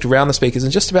of walked around the speakers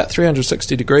in just about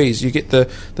 360 degrees. You get the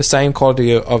same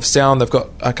quality of sound. They've got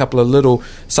a couple of little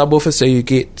subwoofers, so you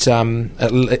get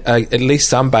at least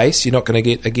some bass. You're not going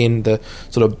to get, again, the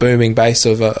sort of booming bass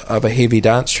of a heavy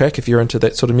dance track if you're into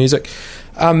that sort of music.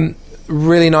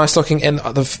 really nice looking, and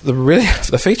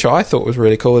the feature I thought was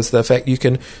really cool is the fact you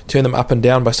can turn them up and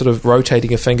down by sort of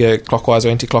rotating a finger clockwise or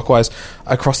anti-clockwise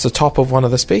across the top of one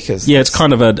of the speakers. Yeah, it's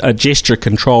kind of a gesture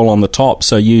control on the top,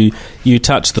 so you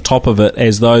touch the top of it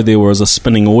as though there was a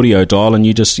spinning audio dial, and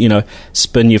you just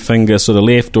spin your finger sort of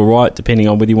left or right depending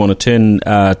on whether you want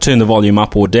to turn the volume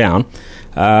up or down.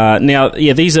 Now,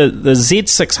 these are the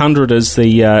Z600 is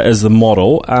the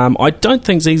model. I don't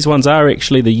think these ones are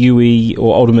actually the UE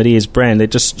or Ultimate Ears brand. They're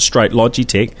just straight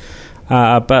Logitech.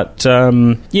 But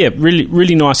really,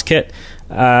 really nice kit.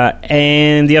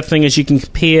 And the other thing is you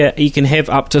can have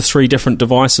up to 3 different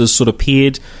devices sort of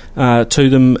paired to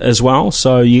them as well.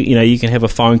 So you can have a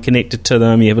phone connected to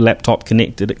them, you have a laptop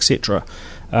connected, etc.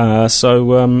 Well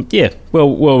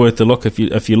worth the look if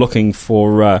you're looking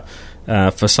for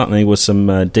something with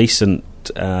some decent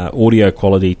audio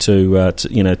quality to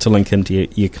link into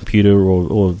your computer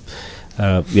or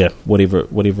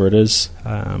whatever it is.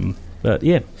 But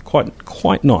yeah,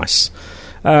 quite nice.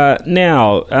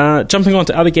 Now, jumping on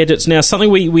to other gadgets. Now, something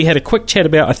we had a quick chat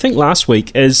about, I think last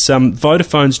week, is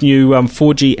Vodafone's new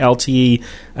 4G LTE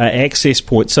access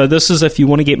point. So this is if you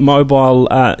want to get mobile,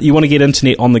 you want to get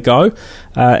internet on the go,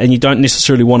 and you don't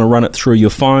necessarily want to run it through your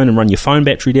phone and run your phone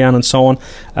battery down and so on.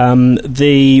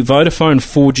 The Vodafone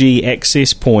 4G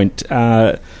access point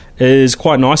is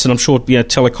quite nice, and I'm sure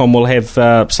Telecom will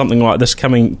have something like this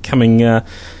coming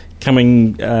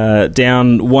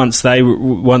down once they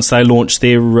launch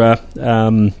their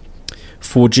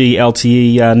 4G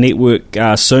LTE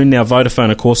network soon. Now,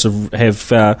 Vodafone, of course,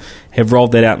 have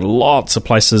rolled that out in lots of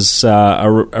places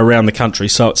around the country,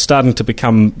 so it's starting to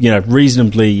become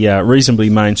reasonably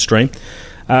mainstream.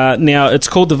 Now, it's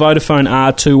called the Vodafone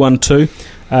R212.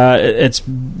 It's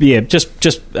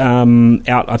just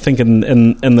out, I think,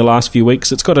 in the last few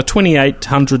weeks. It's got a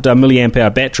 2800 milliamp hour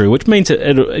battery, which means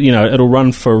it'll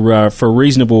run for a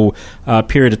reasonable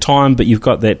period of time. But you've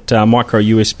got that micro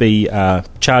USB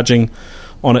charging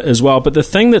on it as well. But the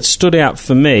thing that stood out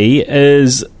for me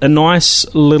is a nice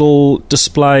little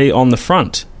display on the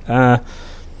front.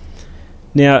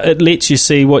 Now, it lets you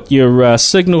see what your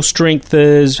signal strength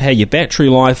is, how your battery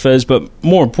life is, but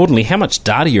more importantly, how much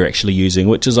data you're actually using,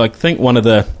 which is, I think, one of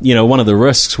the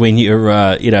risks when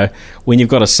you're, when you've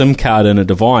got a SIM card in a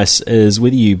device is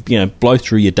whether you blow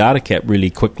through your data cap really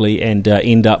quickly and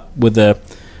end up with a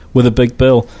big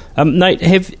bill. Nate,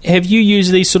 have you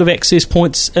used these sort of access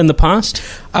points in the past?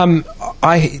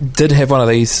 I did have one of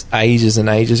these ages and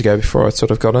ages ago before I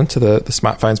sort of got into the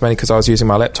smartphones, mainly because I was using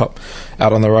my laptop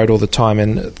out on the road all the time,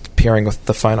 and pairing with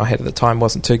the phone I had at the time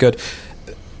wasn't too good.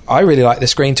 I really like the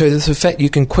screen too. There's the fact you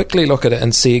can quickly look at it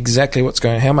and see exactly what's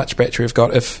going on, how much battery you've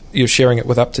got, if you're sharing it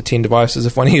with up to 10 devices.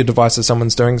 If one of your devices,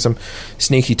 someone's doing some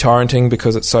sneaky torrenting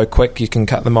because it's so quick, you can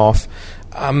cut them off.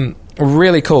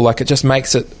 Really cool. Like, it just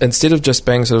makes it, instead of just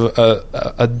being sort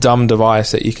of a dumb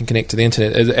device that you can connect to the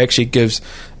internet, it actually gives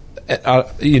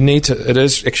it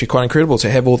is actually quite incredible to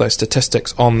have all those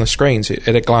statistics on the screen. So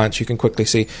at a glance you can quickly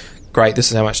see, great,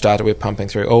 this is how much data we're pumping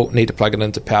through. Oh, need to plug it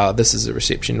into power. This is the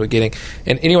reception we're getting.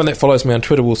 And anyone that follows me on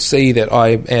Twitter will see that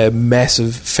I'm a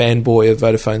massive fanboy of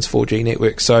Vodafone's 4G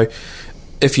network. So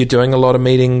if you're doing a lot of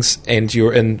meetings and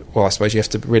you're in, well, I suppose you have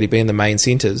to really be in the main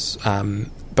centres,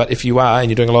 but if you are and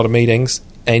you're doing a lot of meetings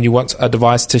and you want a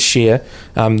device to share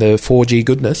the 4G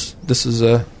goodness, this is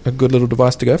a good little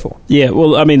device to go for. Yeah,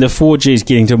 well, I mean, the 4G is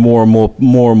getting to more and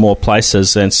more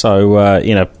places, and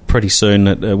so pretty soon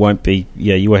it won't be.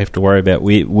 Yeah, you won't have to worry about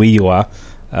where you are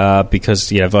because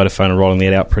Vodafone are rolling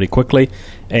that out pretty quickly,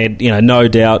 and no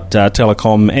doubt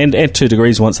Telecom and 2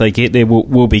 Degrees, once they get there,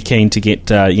 will be keen to get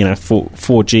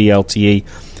 4G LTE.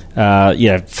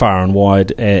 Far and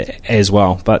wide as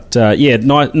well. But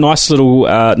nice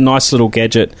little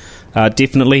gadget,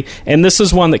 definitely. And this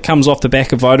is one that comes off the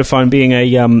back of Vodafone being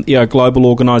a global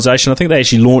organisation. I think they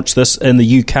actually launched this in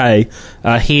the UK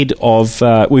ahead of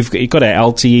we've got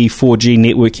our LTE 4G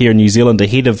network here in New Zealand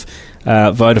ahead of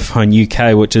Vodafone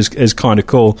UK, which is kind of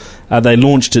cool. They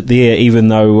launched it there even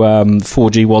though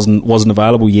 4G wasn't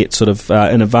available yet, sort of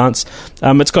in advance.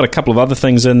 It's got a couple of other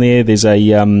things in there. There's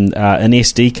an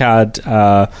SD card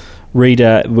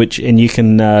reader, and you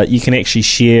can actually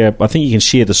share. I think you can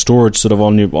share the storage sort of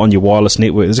on your wireless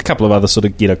network. There's a couple of other sort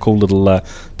of cool little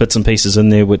bits and pieces in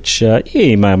there, which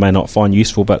you may or may not find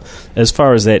useful. But as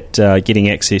far as that getting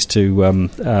access to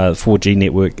 4G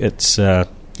network, it's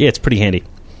pretty handy.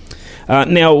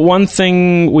 Now, one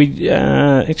thing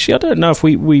actually, I don't know if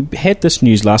we had this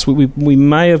news last week. We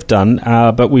may have done,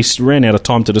 but we ran out of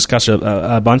time to discuss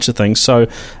a bunch of things. So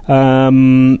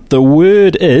the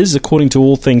word is, according to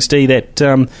All Things D, that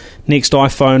next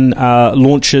iPhone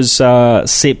launches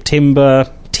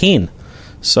September 10.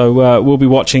 So we'll be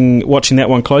watching that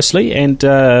one closely, and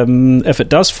if it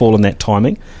does fall in that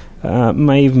timing,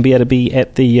 may even be able to be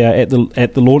at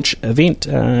the launch event,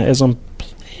 as I'm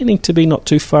planning to be not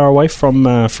too far away from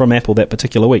Apple that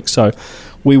particular week. So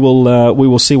we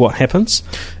will see what happens.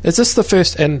 Is this the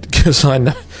first? And because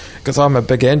I'm a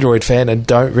big Android fan and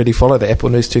don't really follow the Apple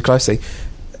news too closely,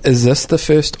 is this the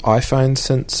first iPhone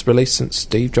since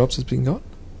Steve Jobs has been got?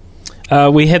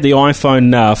 We had the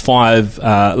iPhone 5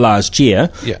 last year,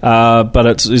 but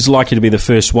it's likely to be the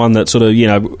first one that sort of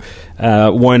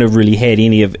won't have really had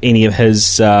any of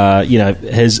his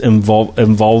his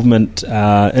involvement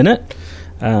in it.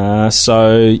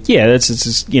 So yeah,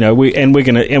 it's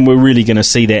we're really gonna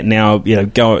see that now.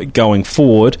 Going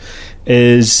forward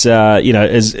is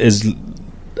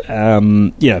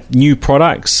new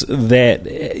products that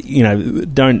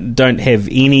don't have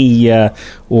any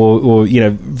or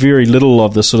very little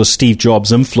of the sort of Steve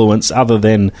Jobs influence other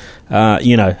than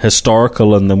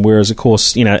historical in them. Whereas of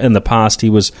course in the past he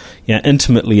was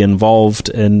intimately involved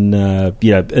in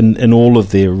all of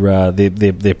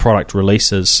their product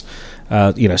releases.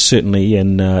 Certainly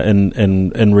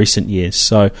in recent years.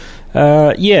 So,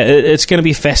 it's going to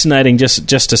be fascinating just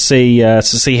to see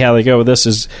how they go with this.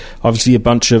 There's obviously a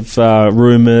bunch of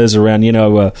rumours around,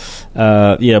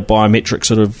 biometric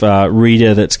sort of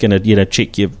reader that's going to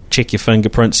check your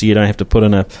fingerprint, so you don't have to put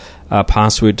in a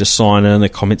password to sign in. The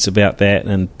comments about that,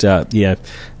 and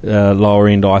lower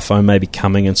end iPhone may be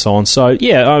coming, and so on. So,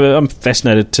 I'm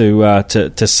fascinated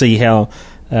to see how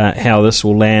this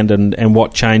will land and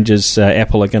what changes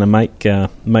Apple are going to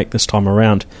make this time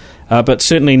around. But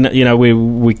certainly,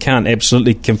 we can't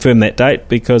absolutely confirm that date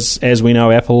because, as we know,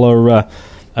 Apple are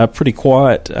pretty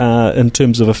quiet in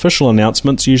terms of official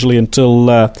announcements, usually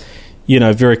until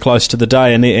very close to the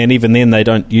day, and even then they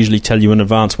don't usually tell you in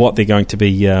advance what they're going to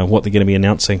be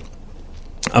announcing.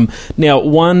 Now,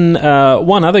 one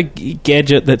other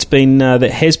gadget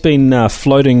that has been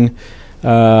floating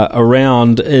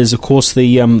around is, of course,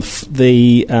 the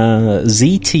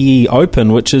ZTE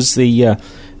Open, which is the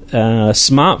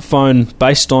smartphone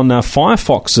based on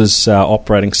Firefox's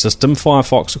operating system.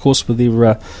 Firefox, of course, with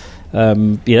their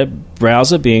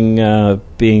browser being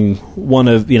one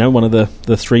of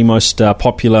the three most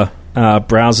popular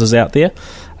browsers out there.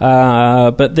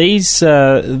 But these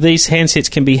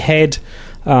handsets can be had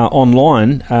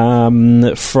online from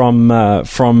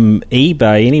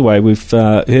eBay. Anyway, we've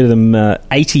heard of them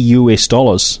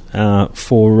 $80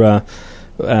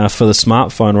 for the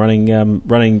smartphone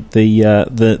running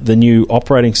the new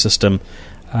operating system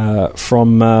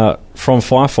from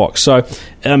Firefox. So,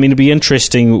 I mean, it'd be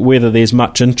interesting whether there's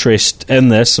much interest in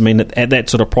this. I mean, at that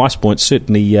sort of price point,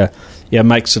 certainly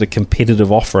makes it a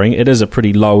competitive offering. It is a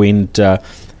pretty low end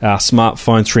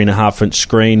smartphone, 3.5-inch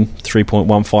screen, 3.15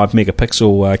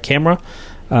 megapixel camera.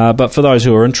 But for those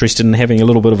who are interested in having a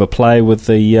little bit of a play with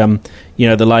the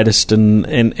latest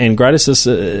and greatest, this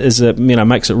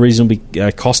makes it reasonably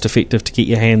cost effective to get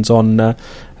your hands on a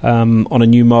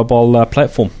new mobile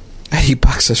platform.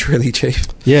 $80 is really cheap.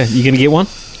 Yeah, you going to get one?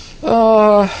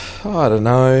 I don't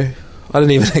know. I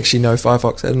didn't even actually know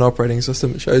Firefox had an operating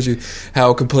system. It shows you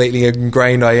how completely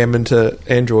ingrained I am into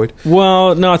Android.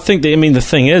 Well, no, I think the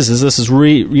thing is this is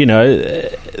we've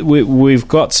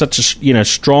got such a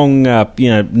strong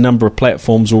number of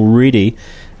platforms already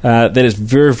that it's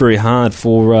very, very hard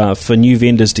for new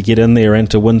vendors to get in there and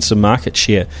to win some market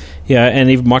share. And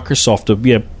even Microsoft are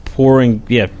pouring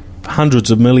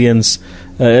hundreds of millions,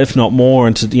 if not more,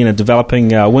 into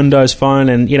developing Windows Phone,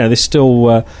 and they're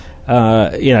still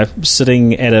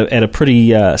sitting at a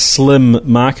pretty slim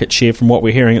market share from what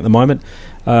we're hearing at the moment.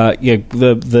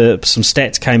 Some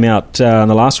stats came out in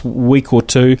the last week or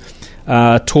two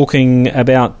talking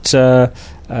about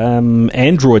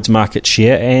Android's market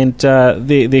share, and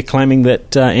they're claiming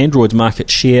that Android's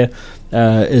market share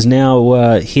is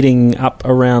now heading up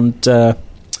around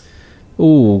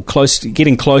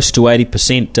getting close to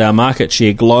 80% market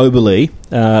share globally.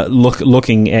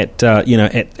 Looking at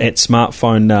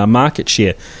smartphone market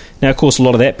share. Now, of course, a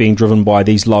lot of that being driven by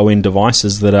these low end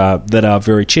devices that are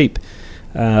very cheap.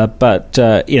 But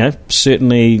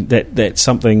certainly that's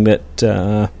something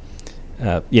that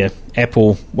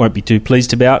Apple won't be too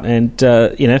pleased about, and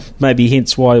maybe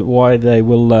hence why they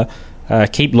will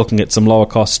keep looking at some lower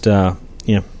cost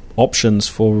options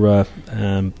for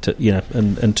in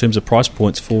terms of price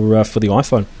points for the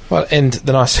iPhone. Well, and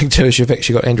the nice thing too is you've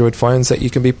actually got Android phones that you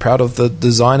can be proud of the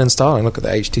design and styling. Look at the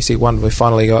HTC One. We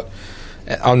finally got.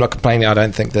 I'm not complaining. I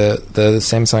don't think the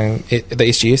Samsung the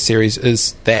SGS series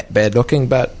is that bad looking,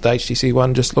 but the HTC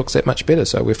One just looks that much better.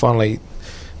 So we're finally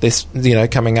this,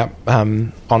 coming up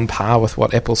on par with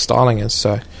what Apple's styling is.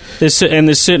 So there's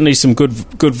certainly some good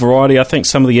variety. I think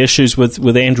some of the issues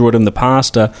with Android in the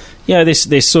past are,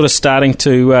 they're sort of starting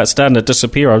to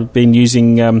disappear. I've been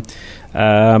using the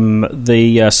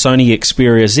Sony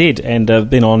Xperia Z, and I've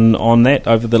been on that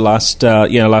over the last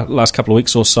last couple of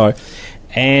weeks or so.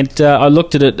 And I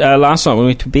looked at it last night when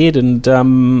we went to bed, and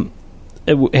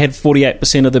it had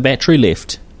 48% of the battery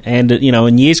left. And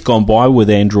in years gone by with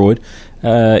Android,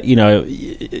 you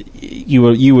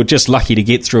were just lucky to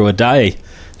get through a day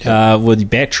with your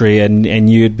battery, and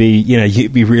you'd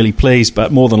be really pleased.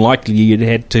 But more than likely, you'd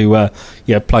had to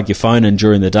plug your phone in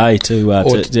during the day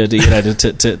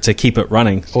to keep it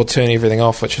running, or turn everything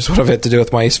off, which is what I've had to do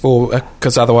with my S4,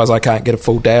 because otherwise I can't get a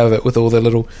full day of it with all the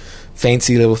little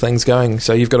fancy little things going.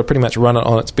 So you've got to pretty much run it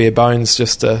on its bare bones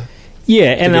just to.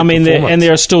 Yeah, and I mean,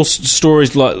 there are still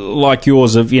stories like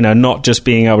yours of not just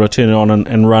being able to turn it on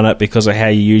and run it because of how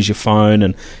you use your phone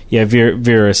and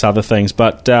various other things.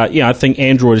 But I think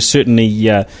Android is certainly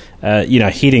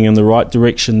heading in the right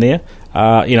direction there.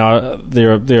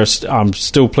 There are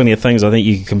still plenty of things I think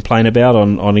you can complain about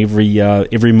on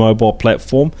every mobile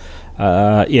platform.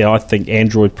 I think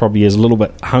Android probably is a little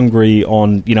bit hungry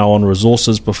on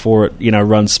resources before it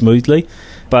runs smoothly.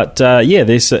 But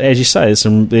there's, as you say,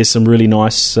 there's some really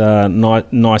nice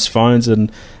phones,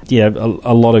 and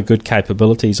a lot of good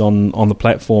capabilities on the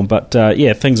platform. But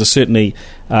things are certainly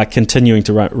continuing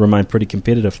to remain pretty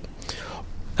competitive.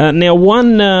 Now,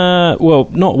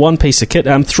 not one piece of kit,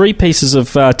 3 pieces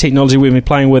of technology we've been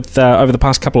playing with over the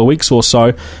past couple of weeks or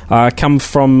so come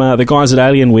from the guys at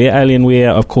Alienware.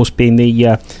 Alienware, of course, being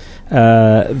the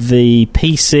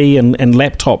PC and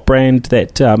laptop brand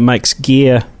that makes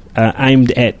gear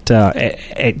aimed at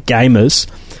gamers.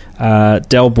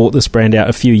 Dell bought this brand out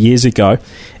a few years ago,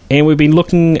 and we've been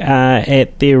looking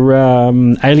at their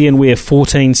Alienware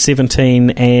 14,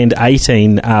 17 and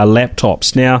 18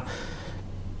 laptops. Now,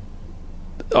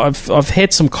 I've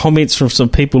had some comments from some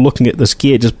people looking at this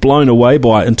gear just blown away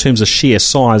by it in terms of sheer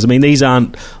size. I mean, these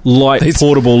aren't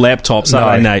portable laptops,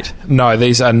 are they, Nate? No,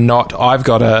 these are not. I've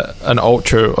got an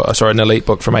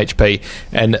EliteBook from HP,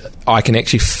 and I can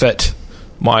actually fit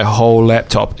my whole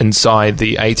laptop inside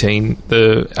the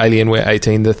Alienware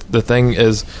 18. The thing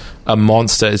is a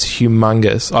monster. It's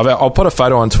humongous. I'll put a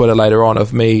photo on Twitter later on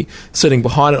of me sitting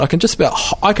behind it. I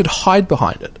could hide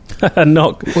behind it.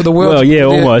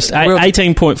 Almost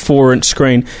 18.4 inch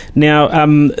screen. Now,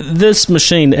 this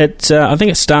machine, I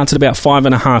think it starts at about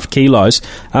 5.5 kilos,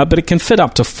 but it can fit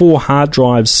up to 4 hard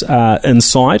drives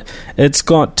inside. It's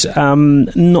got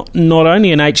not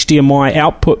only an HDMI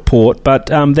output port, but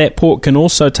that port can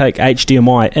also take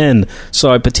HDMI in.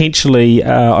 So potentially,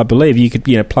 I believe you could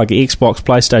plug an Xbox,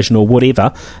 PlayStation, or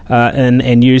whatever,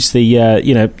 and use the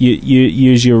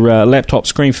use your laptop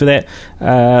screen for that.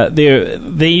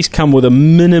 These come with a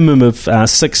minimum of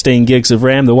 16 gigs of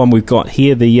RAM. The one we've got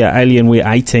here, the Alienware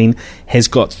 18, has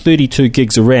got 32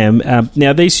 gigs of RAM.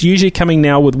 Now, these usually coming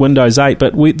now with Windows 8,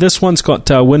 but this one's got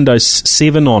Windows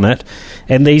 7 on it,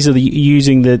 and these are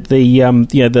using the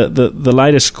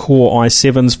latest Core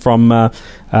i7s from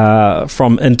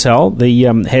Intel, the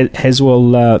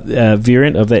Haswell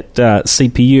variant of that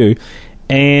CPU.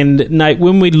 And Nate,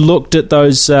 when we looked at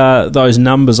those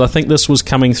numbers, I think this was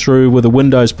coming through with a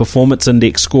Windows Performance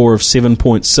Index score of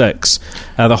 7.6.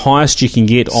 The highest you can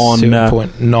get on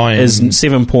 7.9 is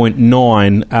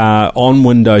 7.9 on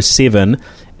Windows 7.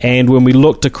 And when we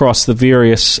looked across the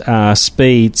various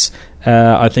speeds,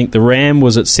 I think the RAM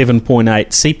was at 7.8,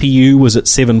 CPU was at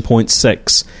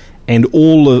 7.6. And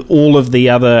all of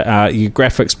the other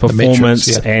graphics performance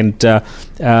metrics,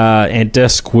 and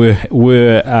disk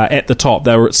were at the top.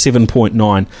 They were at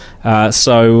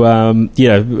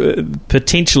 7.9.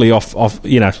 Potentially off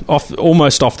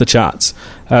almost off the charts.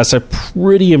 So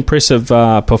pretty impressive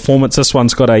performance. This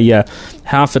one's got a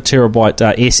half a terabyte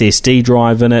SSD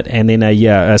drive in it, and then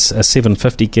a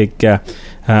 750 gig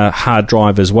hard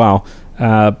drive as well.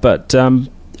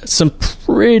 Some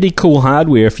pretty cool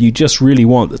hardware if you just really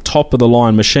want the top of the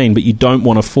line machine, but you don't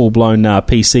want a full blown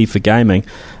PC for gaming.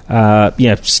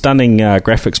 Stunning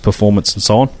graphics performance and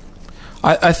so on.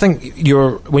 I think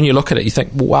when you look at it, you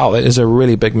think, wow, that is a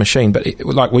really big machine. But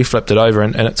we flipped it over,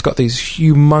 and it's got these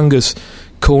humongous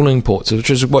cooling ports,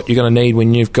 which is what you're going to need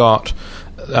when you've got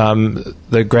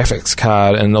the graphics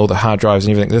card and all the hard drives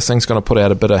and everything. This thing's going to put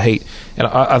out a bit of heat, and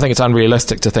I think it's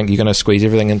unrealistic to think you're going to squeeze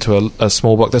everything into a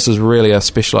small box. This is really a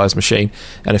specialised machine,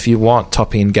 and if you want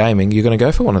top-end gaming, you're going to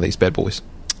go for one of these bad boys.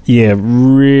 Yeah,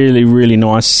 really, really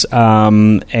nice.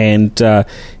 And dual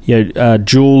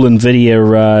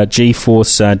NVIDIA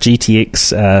GeForce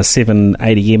GTX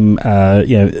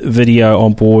 780M video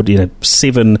on board.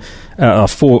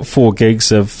 4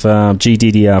 gigs of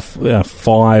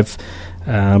GDDR5.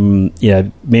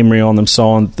 Memory on them, so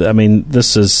on. I mean,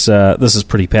 this is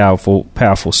pretty powerful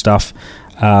stuff.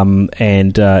 Blu-ray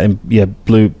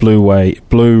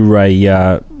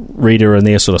reader in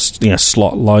there, sort of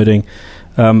slot loading.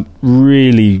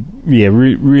 Really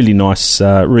nice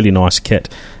kit.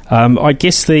 I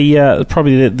guess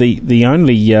probably the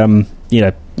only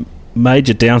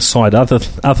major downside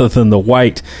other than the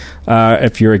weight,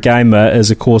 if you're a gamer,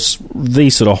 is of course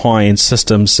these sort of high-end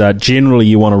systems. Generally,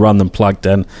 you want to run them plugged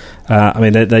in. I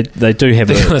mean, they do have.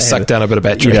 They're going to suck down a bit of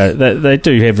battery. They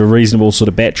do have a reasonable sort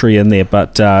of battery in there,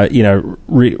 but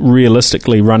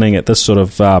realistically, running at this sort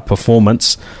of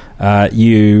performance,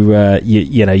 you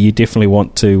definitely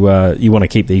want to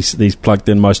keep these plugged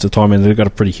in most of the time, and they've got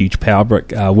a pretty huge power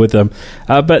brick with them.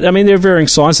 But I mean, there are varying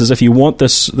sizes. If you want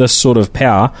this sort of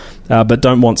power, but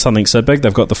don't want something so big,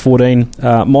 they've got the 14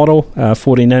 model,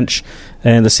 14 inch,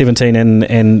 and the 17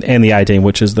 and the 18,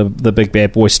 which is the big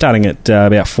bad boy, starting at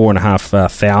about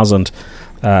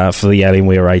 $4,500 for the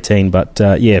Alienware 18. But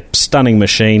stunning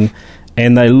machine.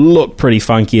 And they look pretty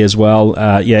funky as well.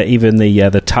 Even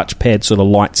the touchpad sort of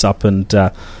lights up and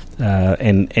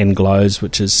glows,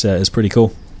 which is pretty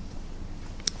cool.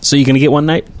 So you're going to get one,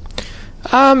 Nate?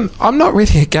 I'm not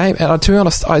really a game, and to be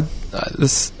honest,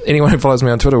 anyone who follows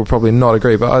me on Twitter will probably not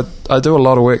agree, but I do a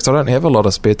lot of work, so I don't have a lot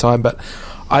of spare time. But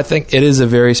I think it is a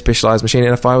very specialised machine,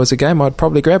 and if I was a game, I'd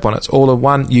probably grab one. It's all in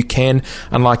one. You can,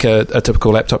 unlike a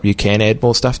typical laptop, you can add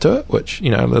more stuff to it, which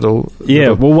little.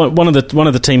 Well, one of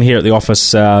the team here at the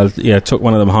office, took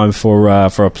one of them home for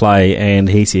a play, and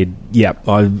he said,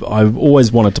 I've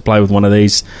always wanted to play with one of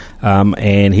these,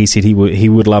 and he said he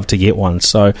would love to get one.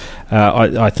 So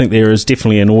I think there is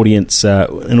definitely an audience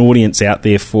out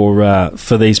there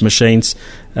for these machines.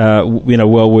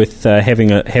 Well worth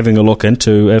having a look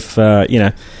into if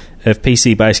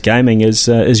PC-based gaming is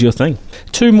your thing.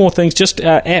 Two more things, just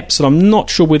apps that I'm not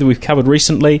sure whether we've covered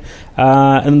recently.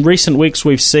 In recent weeks,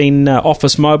 we've seen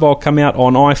Office Mobile come out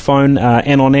on iPhone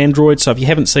and on Android. So if you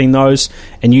haven't seen those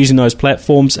and using those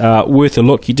platforms, worth a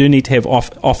look. You do need to have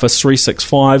Office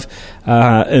 365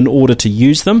 in order to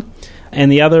use them. And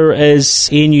the other is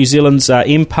Air New Zealand's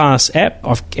M-Pass app.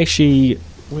 I've actually...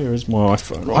 Where is my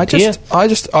iPhone?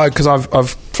 Because I'm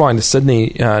flying to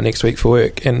Sydney next week for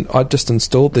work, and I just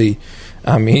installed the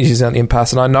New Zealand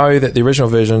M-Pass, and I know that the original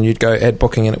version, you'd go add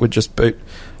booking, and it would just boot.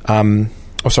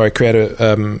 Create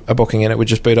a booking, and it would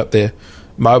just boot up their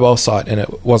mobile site, and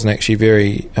it wasn't actually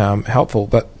very helpful.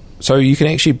 But so you can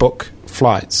actually book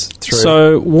flights through.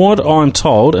 So what I'm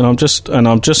told, and I'm just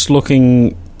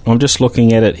looking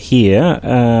at it here.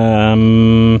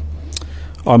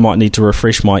 I might need to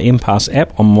refresh my M-Pass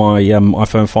app on my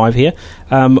iPhone 5 here.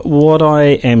 What I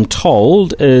am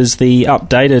told is the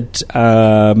updated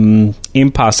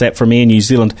M-Pass app from Air New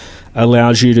Zealand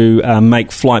allows you to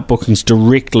make flight bookings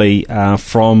directly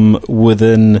from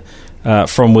within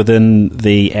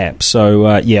the app. So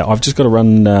I've just got to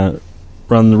run the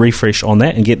refresh on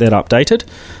that and get that updated,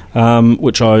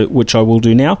 which I will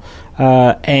do now.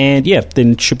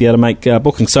 Then should be able to make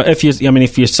bookings. So if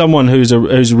you're someone who's a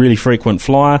really frequent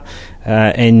flyer,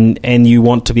 and you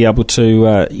want to be able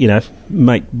to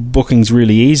make bookings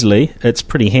really easily, it's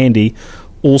pretty handy.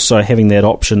 Also having that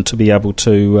option to be able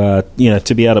to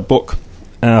book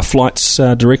flights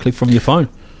directly from your phone.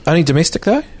 Only domestic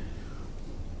though.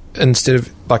 Instead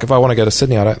of if I want to go to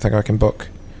Sydney, I don't think I can book.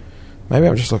 Maybe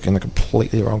I'm just looking in the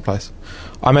completely wrong place.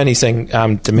 I'm only saying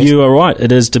domestic. You are right.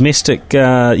 It is domestic.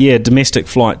 Domestic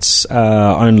flights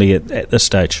only at this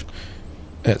stage.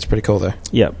 It's pretty cool, though.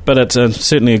 Yeah, but it's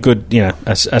certainly a good,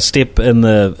 a step in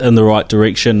the right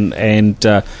direction. And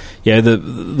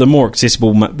the more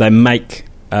accessible they make,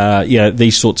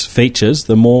 these sorts of features,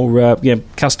 the more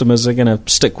customers are going to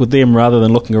stick with them rather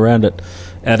than looking around at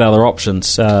other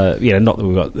options. Not that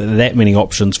we've got that many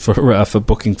options for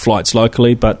booking flights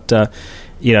locally, but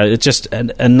it's just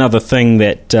another thing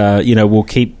that will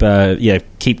keep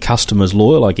customers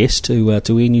loyal, I guess, to Air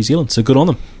New Zealand. So good on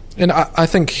them. And I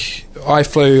think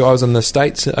I was in the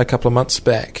States a couple of months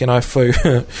back, and I flew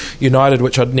United,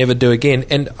 which I'd never do again.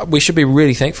 And we should be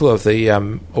really thankful of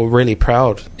or really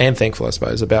proud and thankful, I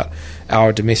suppose, about our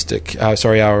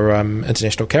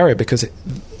international carrier, because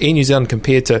Air New Zealand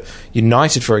compared to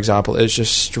United, for example, is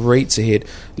just streets ahead.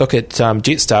 Look at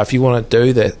Jetstar. If you want to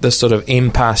do this sort of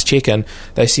M-Pass check-in,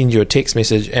 they send you a text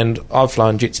message, and I've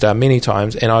flown Jetstar many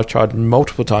times, and I've tried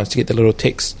multiple times to get the little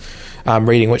text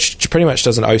reading, which pretty much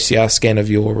does an OCR scan of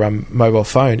your mobile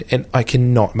phone, and I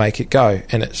cannot make it go,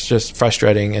 and it's just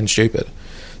frustrating and stupid.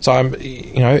 So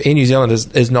Air New Zealand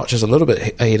is not just a little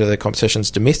bit ahead of the competitions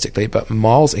domestically, but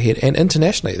miles ahead, and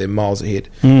internationally they're miles ahead.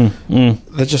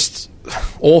 They're just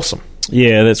awesome.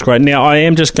 Yeah, that's great. Now I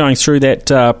am just going through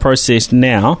that process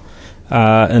now.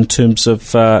 In terms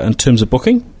of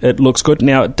booking, it looks good.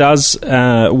 Now it does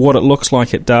what it looks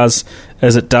like. It does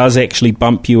actually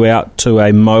bump you out to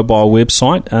a mobile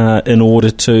website in order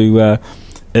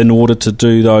to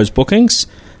do those bookings.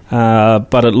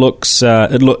 But it looks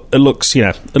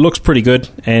pretty good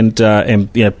and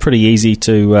pretty easy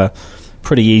to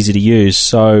use.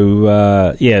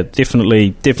 So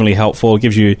definitely helpful. It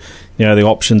gives you the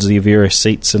options of your various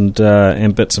seats and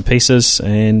bits and pieces,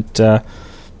 and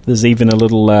there's even a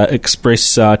little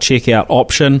express checkout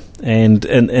option, and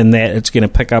in that it's going to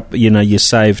pick up your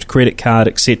saved credit card,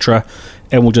 etc.,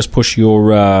 and we'll just push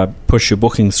your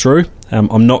booking through.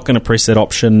 I'm not going to press that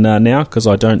option now because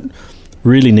I don't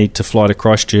really need to fly to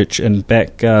Christchurch and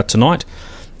back tonight.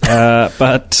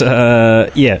 It's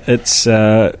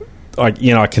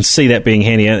I can see that being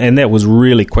handy, and that was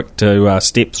really quick to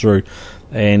step through.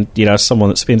 And someone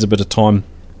that spends a bit of time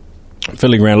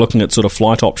fiddling around looking at sort of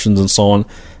flight options and so on,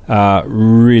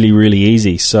 really, really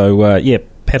easy. So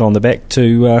pat on the back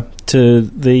to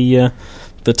the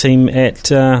team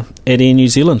at Air New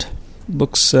Zealand.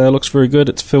 Looks very good.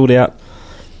 It's filled out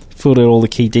all the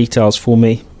key details for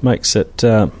me. Makes it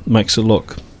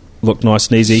look nice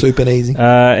and easy. Super easy.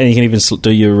 And you can even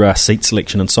do your seat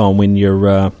selection and so on when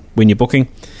you're booking.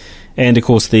 And of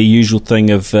course the usual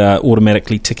thing of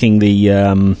automatically ticking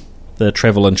the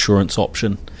travel insurance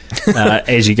option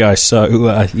as you go. So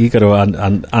you got to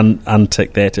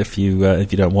untick that if you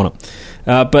don't want it.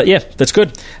 But yeah, that's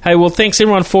good. Hey, well, thanks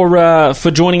everyone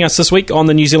for joining us this week on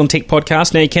the New Zealand Tech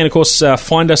Podcast. Now you can of course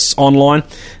find us online,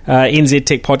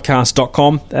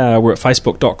 nztechpodcast.com. We're at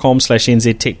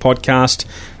facebook.com/NZ Tech Podcast,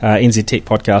 NZ Tech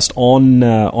Podcast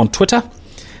on Twitter.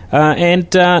 And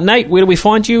Nate, where do we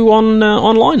find you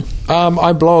online?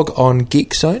 I blog on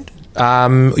GeekZone.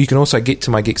 You can also get to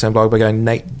my GeekZone blog by going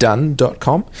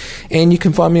natedunn.com, and you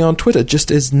can find me on Twitter just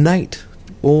as Nate,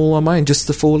 all on mine, just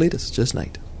the 4 letters, just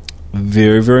Nate.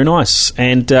 Very, very nice.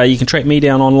 And you can track me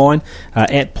down online.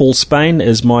 At Paul Spain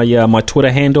is my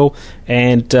Twitter handle,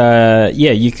 and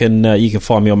you can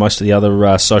find me on most of the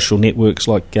other social networks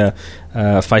like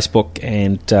Facebook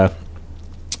and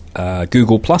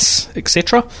Google Plus,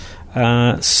 etc.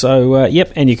 And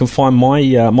you can find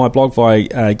my blog via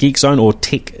GeekZone or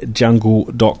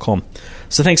techjungle.com.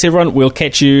 So thanks everyone. We'll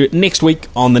catch you next week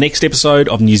on the next episode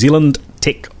of New Zealand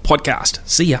Tech Podcast.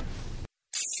 See ya.